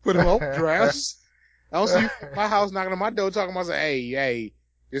for them overdrafts. I don't see you at my house knocking on my door talking about, hey,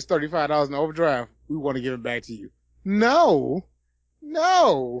 it's $35 in overdraft. We want to give it back to you. No,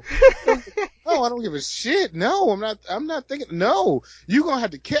 I don't give a shit. No, I'm not thinking, no, you're going to have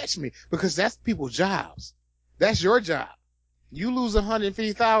to catch me because that's people's jobs. That's your job. You lose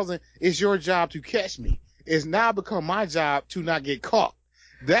 150,000. It's your job to catch me. It's now become my job to not get caught.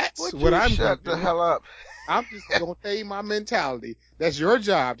 That's what I'm going to do. Shut the hell up. I'm just going to tell you my mentality. That's your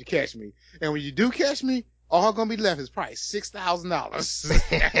job to catch me. And when you do catch me, all going to be left is probably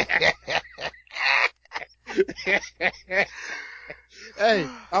 $6,000. Hey,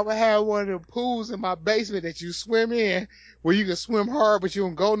 I'm going to have one of them pools in my basement that you swim in where you can swim hard but you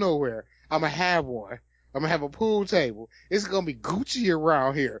don't go nowhere. I'm going to have one. I'm going to have a pool table. It's going to be Gucci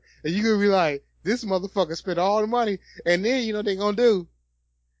around here. And you're going to be like, this motherfucker spent all the money. And then, you know what they're going to do?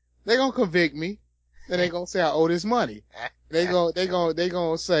 They're going to convict me. And they're going to say I owe this money. They're going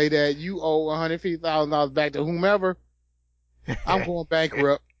to say that you owe $150,000 back to whomever. I'm going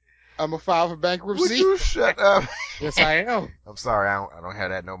bankrupt. I'm going to file for bankruptcy. Would you shut up? Yes, I am. I'm sorry. I don't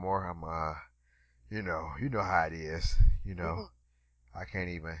have that no more. I'm, you know how it is. I can't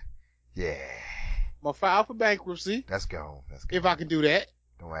even. Yeah. I'm going to file for bankruptcy. That's gone. If I can do that.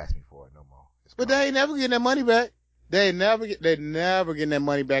 Don't ask me for it no more. But they ain't never getting that money back. They never getting that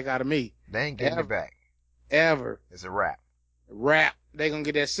money back out of me. They ain't getting it back. Ever. It's a wrap. They gonna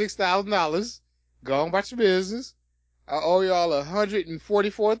get that $6,000. Go on about your business. I owe y'all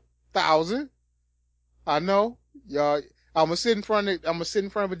 $144,000. I know. Y'all, I'm gonna sit in front of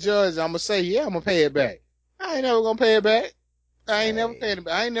a judge. I'm gonna say, yeah, I'm gonna pay it back. I ain't never gonna pay it back. I ain't never paying it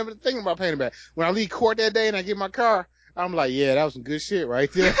back. I ain't never thinking about paying it back. When I leave court that day and I get my car, I'm like, yeah, that was some good shit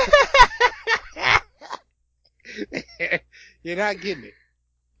right there. You're not getting it.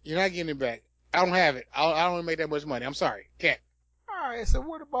 You're not getting it back. I don't have it. I don't make that much money. I'm sorry. Can't. Alright, so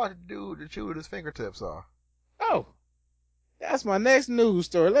what about the dude that chewed his fingertips off? Oh, that's my next news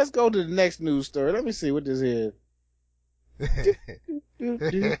story. Let's go to the next news story. Let me see what this is.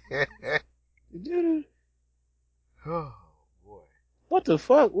 Oh boy. What the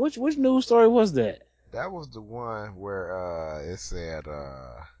fuck? Which news story was that? That was the one where it said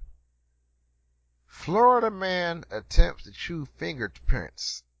Florida man attempts to chew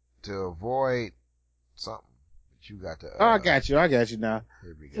fingerprints to avoid something. But you got to Oh, I got you now.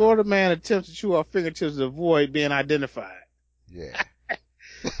 Here we go. Florida man attempts to chew off fingertips to avoid being identified. Yeah. I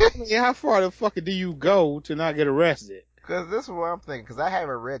mean, how far the fuck do you go to not get arrested? Because this is what I'm thinking. Because I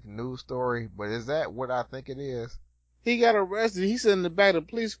haven't read the news story, but is that what I think it is? He got arrested. He's in the back of the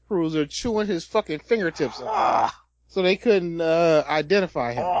police cruiser chewing his fucking fingertips off. So they couldn't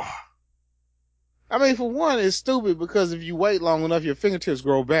identify him. I mean, for one, it's stupid because if you wait long enough, your fingertips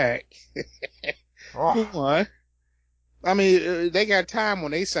grow back. For one. I mean, they got time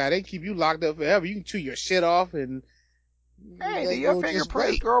on their side. They keep you locked up forever. You can chew your shit off and... Hey, do your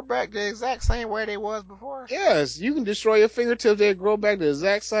fingerprints grow back the exact same way they was before? Yes, you can destroy your fingertips. They grow back the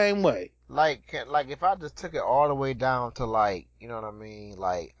exact same way. Like if I just took it all the way down to like, you know what I mean?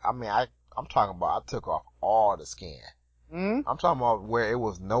 Like, I'm talking about I took off all the skin. Mm-hmm. I'm talking about where it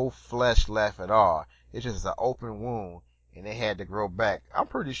was no flesh left at all. It's just an open wound and it had to grow back. I'm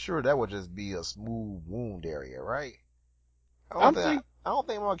pretty sure that would just be a smooth wound area, right? I don't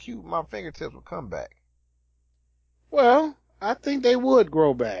think my fingertips would come back. Well, I think they would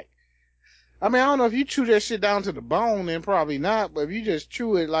grow back. I mean, I don't know if you chew that shit down to the bone, then probably not. But if you just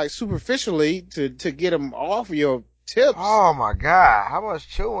chew it like superficially to get them off of your tips. Oh my god, how much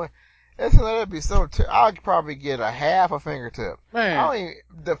chewing? That'd be so. I'd probably get a half a fingertip. Man,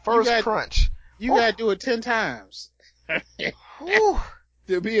 the first crunch. You gotta do it 10 times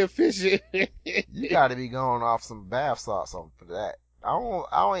to be efficient. You gotta be going off some bath salts for that.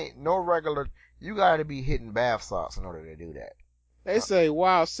 I ain't no regular. You gotta be hitting bath salts in order to do that. They say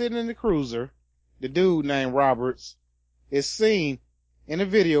while sitting in the cruiser, the dude named Roberts is seen in a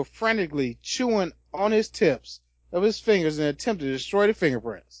video frantically chewing on his tips of his fingers in an attempt to destroy the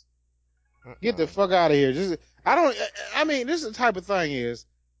fingerprints. Get the fuck out of here. This is the type of thing is,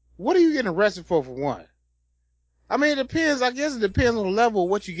 what are you getting arrested for one? I mean, it depends. I guess it depends on the level of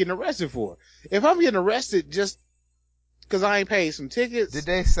what you're getting arrested for. If I'm getting arrested just because I ain't paid some tickets. Did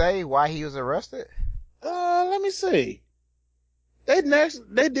they say why he was arrested? Let me see. They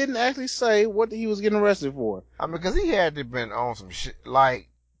didn't actually say what he was getting arrested for. I mean, because he had to have been on some shit. Like,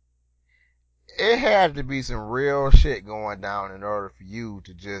 it had to be some real shit going down in order for you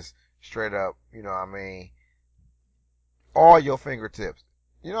to just straight up, you know what I mean, all your fingertips.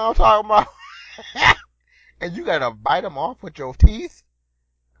 You know what I'm talking about? And you gotta bite them off with your teeth?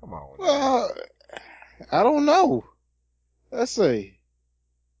 Come on. Well, I don't know. Let's see.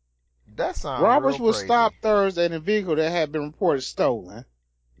 That sounds Roberts real was crazy. stopped Thursday in a vehicle that had been reported stolen.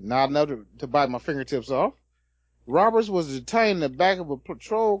 Not enough to bite my fingertips off. Roberts was detained in the back of a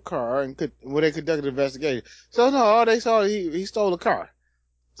patrol car where they conducted an investigation. So no, all they saw he stole a car.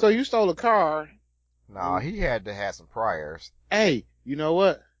 So you stole a car. No, he had to have some priors. Hey, you know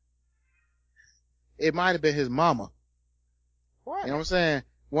what? It might have been his mama. What? You know what I'm saying?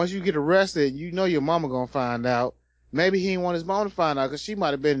 Once you get arrested, you know your mama gonna find out. Maybe he didn't want his mom to find out because she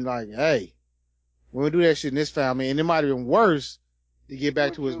might have been like, hey, we don't do that shit in this family. And it might have been worse to get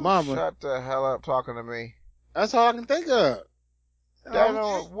back to his mama. Shut the hell up talking to me. That's all I can think of.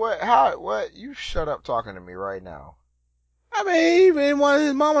 What? You shut up talking to me right now. I mean, he didn't want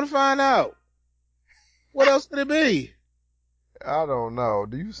his mama to find out. What else could it be? I don't know.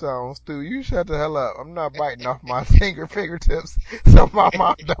 Do you sound stupid? You shut the hell up. I'm not biting off my fingertips so my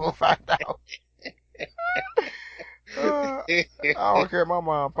mom don't find out. I don't care. My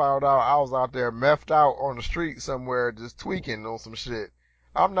mom found out I was out there methed out on the street somewhere just tweaking on some shit.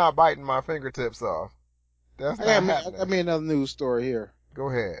 I'm not biting my fingertips off. That's not happening. I got me another news story here. Go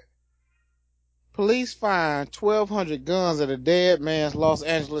ahead. Police find 1,200 guns at a dead man's Los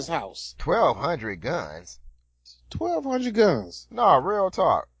Angeles house. 1,200 guns? 1,200 guns. No, real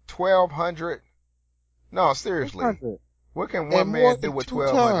talk. 1,200? No, seriously. 100. What can one man do with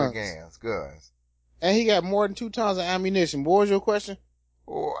 1,200 guns? And he got more than 2 tons of ammunition. What was your question?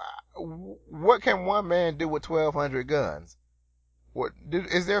 What can one man do with 1,200 guns?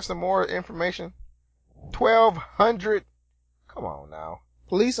 Is there some more information? 1,200? Come on now.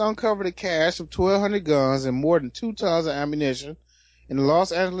 Police uncovered a cache of 1,200 guns and more than 2 tons of ammunition in the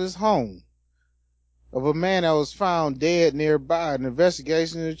Los Angeles home. of a man that was found dead nearby. An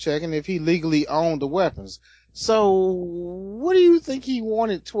investigation is checking if he legally owned the weapons. So, what do you think he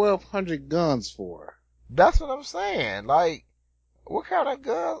wanted 1,200 guns for? That's what I'm saying. Like, what kind of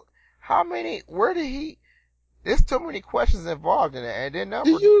gun? How many? Where did he? There's too many questions involved in it. And then Do number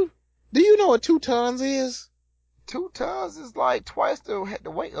you know what 2 tons is? 2 tons is like twice the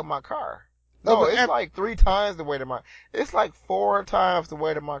weight of my car. No, it's like 3 times the weight of my. It's like 4 times the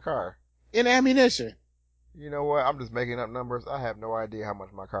weight of my car. In ammunition. You know what? I'm just making up numbers. I have no idea how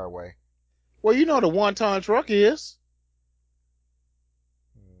much my car weighs. Well, you know the 1-ton truck is.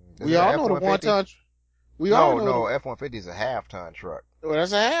 We all know the 1-ton. No, F-150 is a half-ton truck. Well,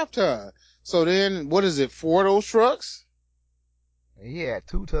 that's a half-ton. So then, what is it? 4 of those trucks? He had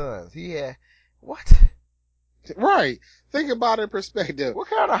 2 tons. He had what? Right. Think about it in perspective. What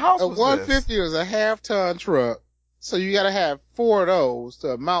kind of house was this? A 150 is a half-ton truck. So you got to have 4 of those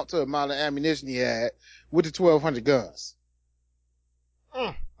to amount to the amount of ammunition he had with the 1,200 guns.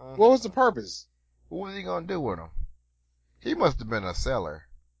 What was the purpose? What was he gonna do with them? He must have been a seller.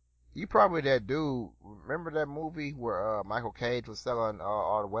 He probably that dude. Remember that movie where Michael Cage was selling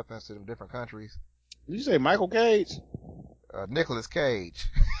all the weapons to them different countries? Did you say Michael Cage? Nicolas Cage.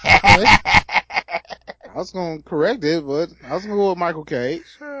 I was gonna correct it, but I was gonna go with Michael Cage.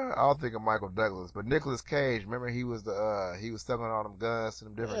 I don't think of Michael Douglas, but Nicolas Cage. Remember he was he was selling all them guns to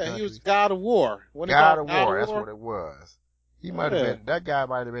them different countries. He was God of War. God of War. That's what it was. He might have been, that guy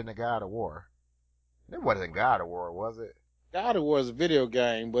might have been the God of War. It wasn't God of War, was it? God of War is a video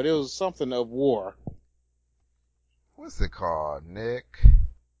game, but it was something of war. What's it called, Nick?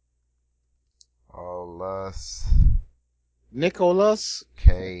 Nicolas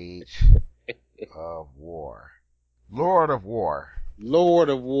Cage of War. Lord of War. Lord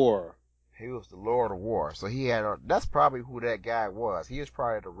of War. He was the Lord of War. So he had that's probably who that guy was. He was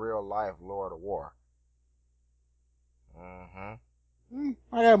probably the real life Lord of War. I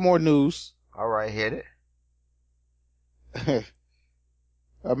got more news. All right, hit it.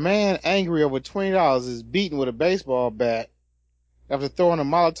 A man angry over $20 is beaten with a baseball bat after throwing a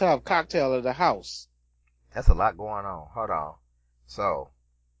Molotov cocktail at the house. That's a lot going on. Hold on. So,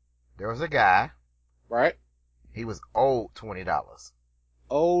 there was a guy. Right. He was owed $20.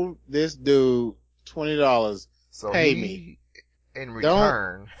 Owed this dude $20. So pay me. In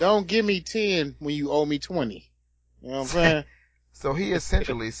return. Don't give me 10 when you owe me 20. You know what I'm saying? So he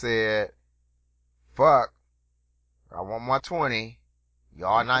essentially said, fuck, I want my 20.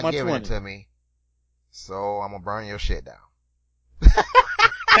 Y'all not giving it to me. So I'm gonna burn your shit down.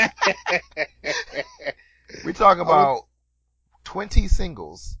 We talk about 20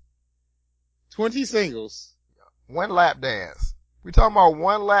 singles. 20 singles. One lap dance. We talking about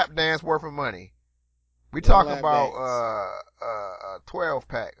one lap dance worth of money. We talking about 12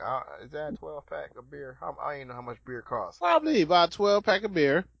 pack. Is that a 12 pack of beer? I ain't know how much beer costs. Probably about 12 pack of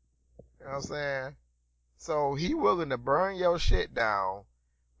beer. You know what I'm saying? So he willing to burn your shit down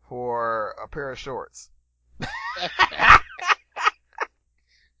for a pair of shorts.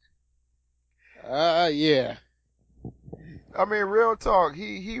 Yeah. I mean, real talk.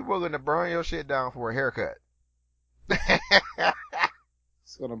 He willing to burn your shit down for a haircut.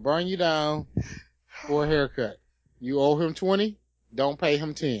 It's gonna burn you down for a haircut. You owe him 20, don't pay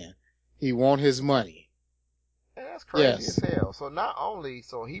him 10. He want his money. Yeah, that's crazy as hell. So not only,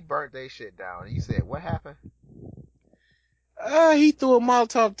 so he burnt that shit down. You said, what happened? He threw a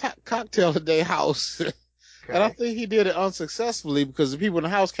Molotov cocktail at their house. Okay. And I think he did it unsuccessfully because the people in the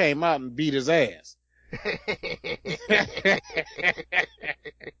house came out and beat his ass.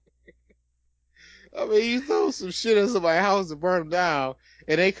 I mean, you throw some shit at somebody's house to burn them down,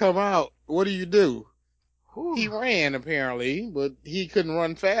 and they come out. What do? Whew. He ran, apparently, but he couldn't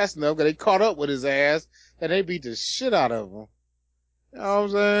run fast enough because they caught up with his ass, and they beat the shit out of him. You know what I'm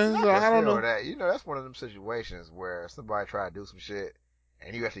saying? So I don't know. That. You know, that's one of them situations where somebody try to do some shit,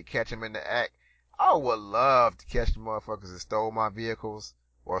 and you actually catch them in the act. I would love to catch the motherfuckers that stole my vehicles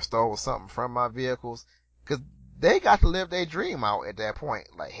or stole something from my vehicles, because they got to live their dream out at that point.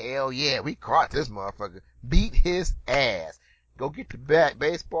 Like, hell yeah, we caught this motherfucker. Beat his ass. Go get the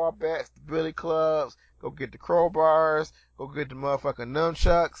baseball bats, the billy clubs, go get the crowbars, go get the motherfucking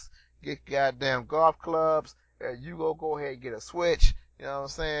nunchucks, get goddamn golf clubs, you go ahead and get a switch, you know what I'm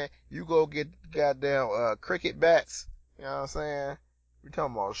saying? You go get goddamn cricket bats, you know what I'm saying? We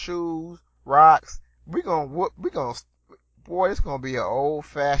talking about shoes, rocks. Boy, it's gonna be an old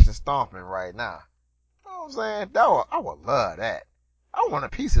fashioned stomping right now. You know what I'm saying? I would love that. I want a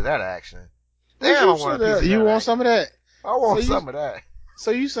piece of that action. Damn, I want a piece of that. You want some of that? I want some of that.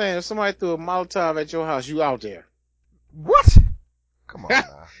 So you saying if somebody threw a Molotov at your house, you out there? What? Come on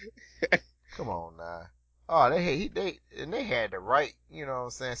now. Come on now. Oh, they had the right, you know what I'm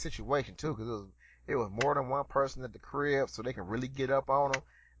saying, situation too, because it was more than one person at the crib, so they can really get up on them.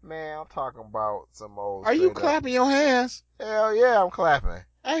 Man, I'm talking about some old Are you straight up. clapping your hands? Hell yeah, I'm clapping.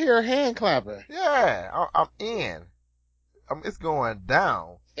 I hear a hand clapping. Yeah, I'm in. It's going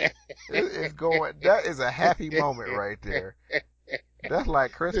down. It's going. That is a happy moment right there. That's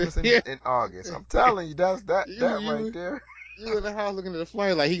like Christmas in August. I'm telling you, that's that right there. You in the house looking at the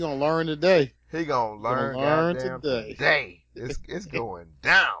flame like he gonna learn today. He gonna learn goddamn today. It's going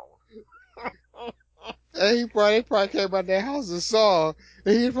down. And they probably came out that house and saw,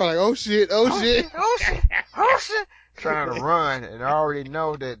 and he probably like, oh shit, oh shit. Trying to run, and I already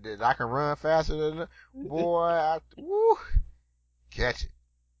know that I can run faster than boy. Woo, catch it.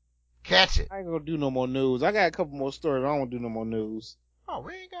 I ain't gonna do no more news. I got a couple more stories. I don't want to do no more news. Oh,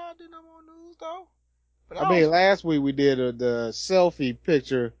 we ain't gotta do no more news though. But I mean, last week we did the selfie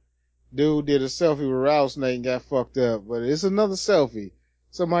picture. Dude did a selfie with rattlesnake and got fucked up. But it's another selfie.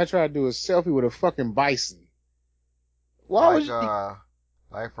 Somebody tried to do a selfie with a fucking bison. Why like, would you?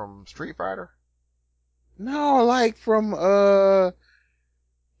 Like from Street Fighter? No, like from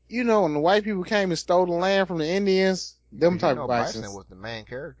you know, when the white people came and stole the land from the Indians, them type of bisons. Bison was the main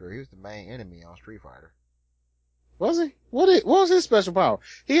character. He was the main enemy on Street Fighter. Was he? What was his special power?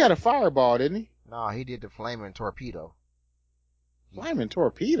 He had a fireball, didn't he? No, he did the flaming torpedo. Flaming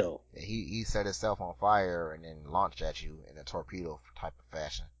torpedo? He set himself on fire and then launched at you in a torpedo type of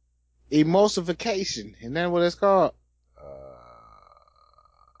fashion. Emulsification. Isn't that what it's called?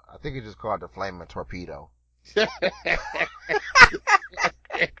 I think it's just called the flaming torpedo. I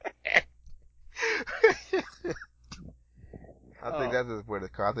think that's just what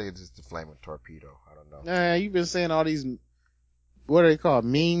it's called. I think it's just the flaming torpedo. I don't know. Nah, you've been saying all these, what are they called?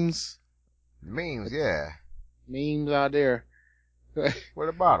 Memes? Memes, yeah. Memes out there. What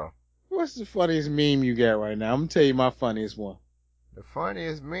about them? What's the funniest meme you got right now? I'm gonna tell you my funniest one. The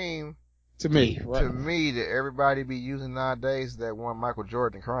funniest meme to me, right? To me, that everybody be using nowadays, that one Michael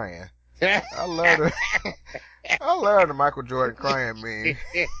Jordan crying. I love the Michael Jordan crying meme.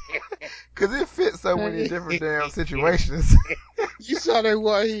 Cause it fits so many different damn situations. You saw that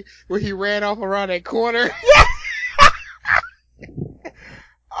one where he ran off around that corner?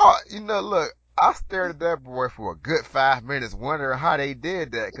 Oh, look, I stared at that boy for a good 5 minutes wondering how they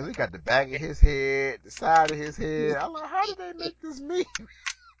did that. Cause he got the back of his head, the side of his head. I'm like, how did they make this meme?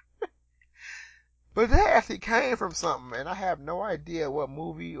 But that actually came from something, and I have no idea what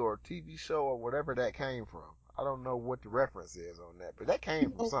movie or TV show or whatever that came from. I don't know what the reference is on that, but that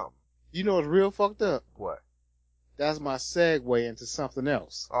came from something. You know what's real fucked up? What? That's my segue into something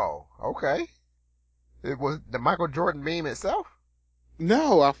else. Oh, okay. It was the Michael Jordan meme itself?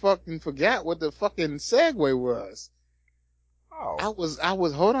 No, I fucking forgot what the fucking segue was. Oh. I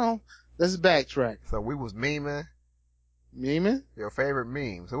was, hold on. Let's backtrack. So we was memeing? Memeing? Your favorite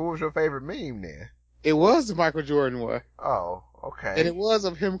meme. So what was your favorite meme then? It was the Michael Jordan one. Oh, okay. And it was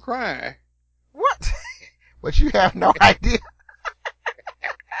of him crying. What? But you have no idea.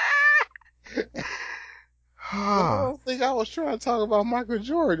 I don't think I was trying to talk about Michael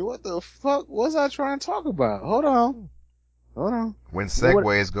Jordan. What the fuck was I trying to talk about? Hold on. When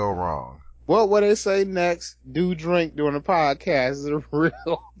segues go wrong. What would they say next? Do drink during the podcast is a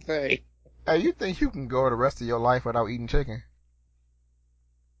real thing. Hey, you think you can go the rest of your life without eating chicken?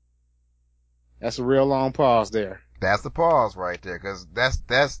 That's a real long pause there. That's the pause right there, cause that,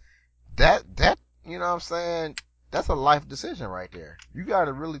 you know what I'm saying? That's a life decision right there. You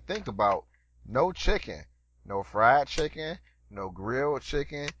gotta really think about no chicken, no fried chicken, no grilled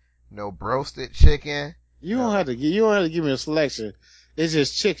chicken, no broasted chicken. You don't have to give me a selection. It's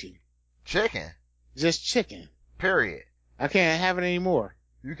just chicken. Chicken. Just chicken. Period. I can't have it anymore.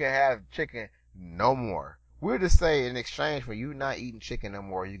 You can have chicken no more. We'll just say in exchange for you not eating chicken no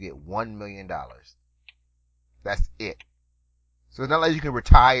more, you get $1 million. That's it. So it's not like you can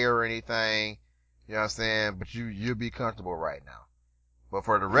retire or anything, you know what I'm saying? But you'll be comfortable right now. But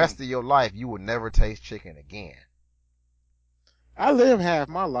for the rest of your life, you will never taste chicken again. I live half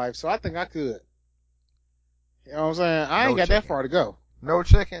my life, so I think I could. You know what I'm saying? I ain't got that far to go. No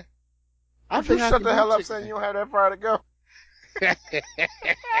chicken? I think you shut the hell up saying you don't have that far to go.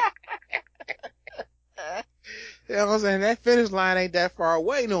 You know what I'm saying? That finish line ain't that far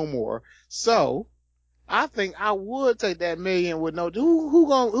away no more. So, I think I would take that million with no, who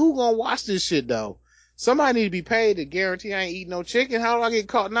gonna watch this shit though? Somebody need to be paid to guarantee I ain't eating no chicken. How do I get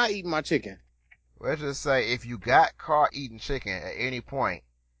caught not eating my chicken? Let's just say if you got caught eating chicken at any point,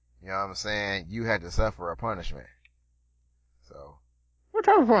 you know what I'm saying, you had to suffer a punishment. So. What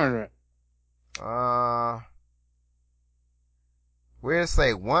type of punishment? We'll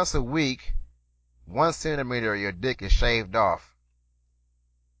say once a week, 1 centimeter of your dick is shaved off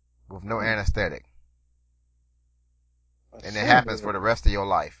with no anesthetic. And it happens for the rest of your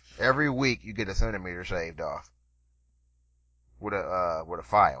life. Every week you get a centimeter shaved off with a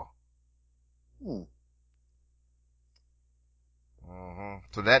file.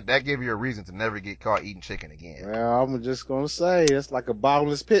 So that gives you a reason to never get caught eating chicken again. Well, I'm just gonna say it's like a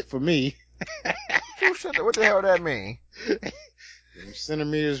bottomless pit for me. What the hell that mean?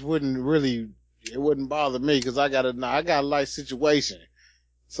 Centimeters wouldn't bother me because I got a life situation.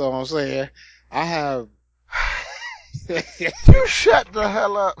 So I'm saying I have. You shut the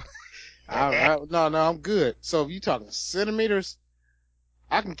hell up. No, I'm good. So if you talking centimeters,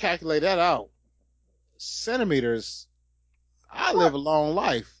 I can calculate that out. Centimeters, I live a long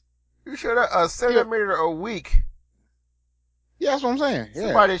life. You should have a centimeter a week. Yeah, that's what I'm saying. Yeah.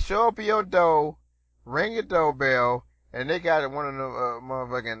 Somebody show up at your door, ring your doorbell, and they got one of them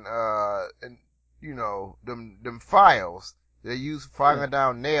motherfucking them files they use for filing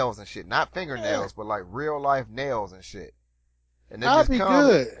down nails and shit, not fingernails, but like real life nails and shit. And they I'll just be come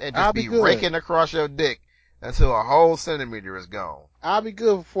good. and just be raking across your dick until a whole centimeter is gone. I'll be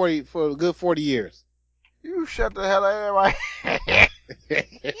good for a good 40 years. You shut the hell up, everybody.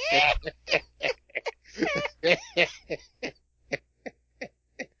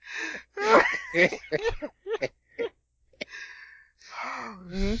 Oh,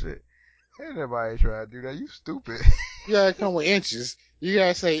 shit. Ain't nobody trying to do that. You stupid. You gotta come with inches. You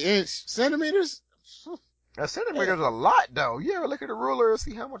gotta say centimeters? A centimeter's a lot, though. You ever look at a ruler and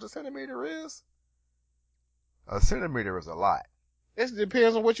see how much a centimeter is? A centimeter is a lot. It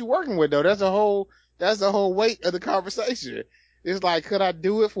depends on what you're working with, though. That's the whole weight of the conversation. It's like, could I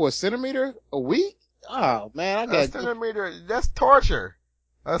do it for a centimeter a week? Oh, man, I got a centimeter. That's torture.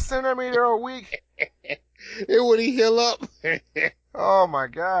 A centimeter a week. It would he heal up? Oh my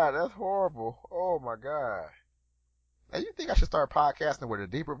God, that's horrible. Oh my God. Now you think I should start podcasting with a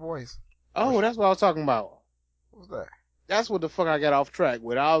deeper voice? Oh, that's what I was talking about. What was that? That's what the fuck I got off track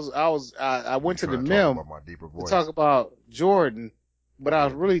with. I went to the mem to talk about Jordan, but I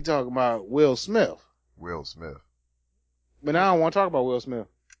was really talking about Will Smith. Will Smith. But now I don't want to talk about Will Smith.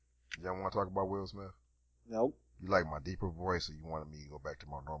 You don't want to talk about Will Smith? Nope. You like my deeper voice, or you wanted me to go back to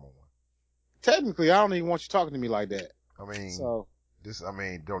my normal one? Technically, I don't even want you talking to me like that. I mean, so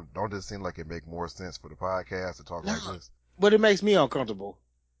don't this seem like it make more sense for the podcast to talk like this? But it makes me uncomfortable.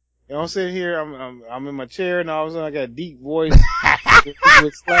 You know, I'm sitting here, I'm in my chair, and all of a sudden I got a deep voice.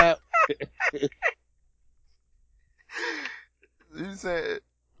 With slap. You said.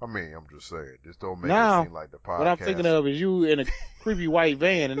 I'm just saying, this don't make it seem like the podcast. What I'm thinking of is you in a creepy white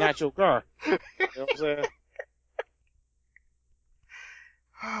van and not your car. You know what I'm saying?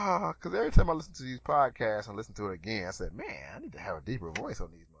 Because every time I listen to these podcasts and listen to it again, I said, man, I need to have a deeper voice on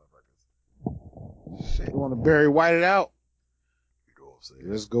these motherfuckers. Shit. You want to Barry White it out? You know what I'm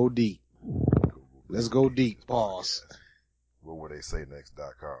saying? Let's go deep. Let's go deep. Pause.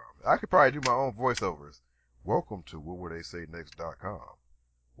 WhatWoultTheySayNext.com. I could probably do my own voiceovers. Welcome to WhatWoultTheySayNext.com,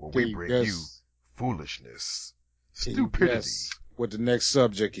 where we bring you foolishness, stupidity. What the next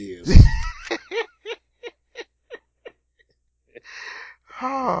subject is.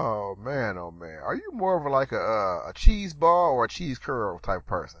 Oh man. Are you more of like a cheese ball or a cheese curl type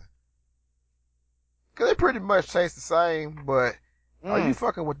person? Cause they pretty much taste the same, but are you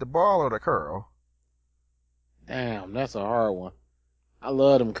fucking with the ball or the curl? Damn, that's a hard one. I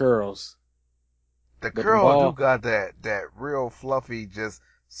love them curls. The curl do got that real fluffy, just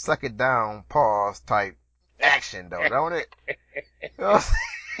suck it down, pause type action though, don't it? You know what I'm saying?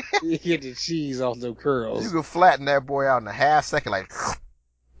 You get the cheese off them curls. You can flatten that boy out in a half second, like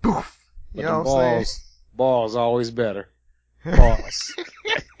poof. You know what I'm saying? Balls always better. Balls.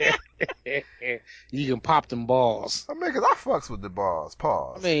 You can pop them balls. I mean, cause I fucks with the balls.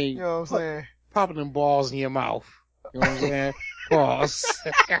 Pause. I mean, you know what I'm saying? Popping them balls in your mouth. You know what I'm saying? Pause.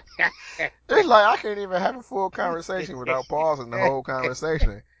 It's like I can't even have a full conversation without pausing the whole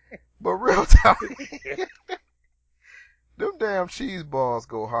conversation. But real talk, them damn cheese balls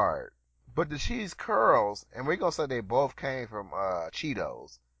go hard. But the cheese curls, and we're gonna say they both came from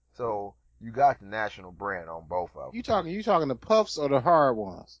Cheetos. So you got the national brand on both of them. You talking the puffs or the hard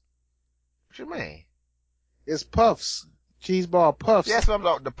ones? What you mean? It's puffs. Cheese ball puffs. Yes, I'm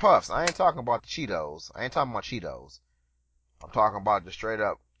talking the puffs. I ain't talking about the Cheetos. I ain't talking about Cheetos. I'm talking about the straight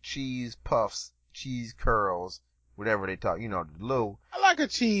up cheese puffs, cheese curls, whatever they talk. You know, the little. I like a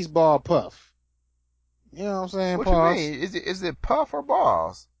cheese ball puff. You know what I'm saying? What you mean? Is it puff or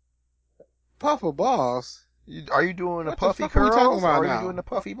balls? Puff or balls? Are you doing the puffy curls or are you doing the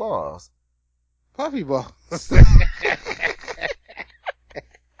puffy balls? Puffy balls.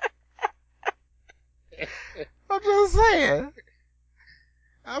 I'm just saying.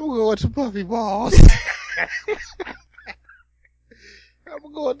 I'm gonna go with the puffy balls.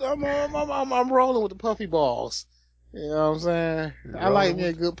 I'm rolling with the puffy balls. You know what I'm saying? I like me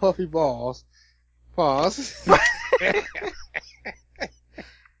a good puffy balls. Pause.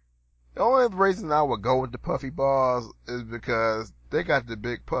 The only reason I would go with the puffy balls is because they got the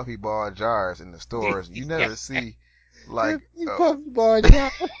big puffy ball jars in the stores. You never see like puffy ball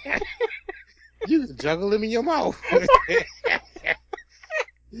jar. You can juggle them in your mouth.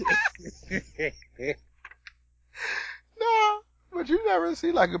 No, but you never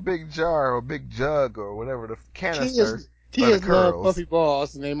see like a big jar or a big jug or whatever the canister. Kids love puffy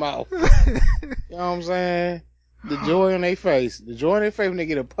balls in their mouth. You know what I'm saying? The joy on their face. The joy on their face when they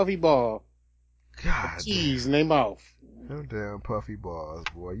get a puffy ball. God cheese in their mouth. Them damn puffy balls,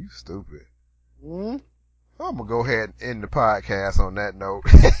 boy. You stupid. Mm-hmm. I'm gonna go ahead and end the podcast on that note.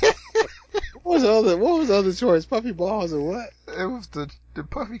 What was the other choice? Puffy balls or what? It was the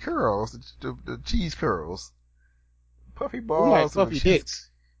puffy curls, the cheese curls. Puffy balls. You like puffy dicks.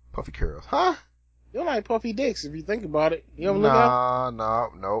 Puffy curls. Huh? You like puffy dicks if you think about it. You ever look at them?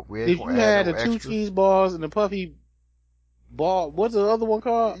 No. We ain't if gonna you add had no the two extra. cheese balls and the puffy ball, what's the other one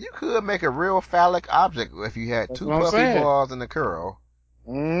called? You could make a real phallic object if you had two puffy balls and a curl.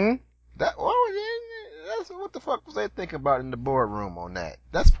 Mm-hmm. That's what the fuck was they thinking about in the boardroom on that?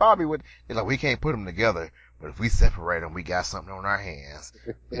 That's probably what they're like. We can't put them together, but if we separate them, we got something on our hands.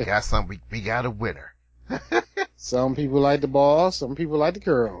 We got something. We got a winner. Some people like the ball, some people like the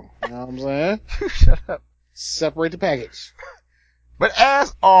curl. You know what I'm saying? Shut up. Separate the package. But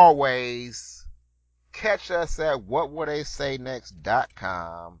as always, catch us at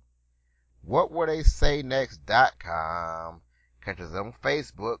whatwouldtheysaynext.com. Whatwouldtheysaynext.com. Catch us on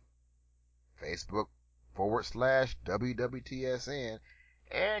Facebook. Facebook.com/WWTSN.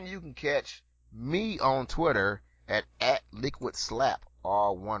 And you can catch me on Twitter at @LiquidSlap,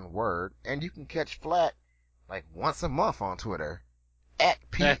 all one word. And you can catch Flat like once a month on Twitter at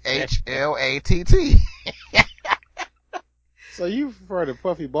PHLATT. So you prefer the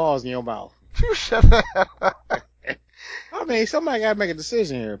puffy balls in your mouth? You shut up. I mean, somebody gotta make a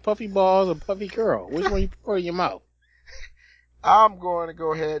decision here. Puffy balls or puffy curl? Which one you prefer in your mouth? I'm going to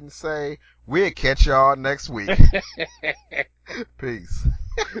go ahead and say we'll catch y'all next week. Peace.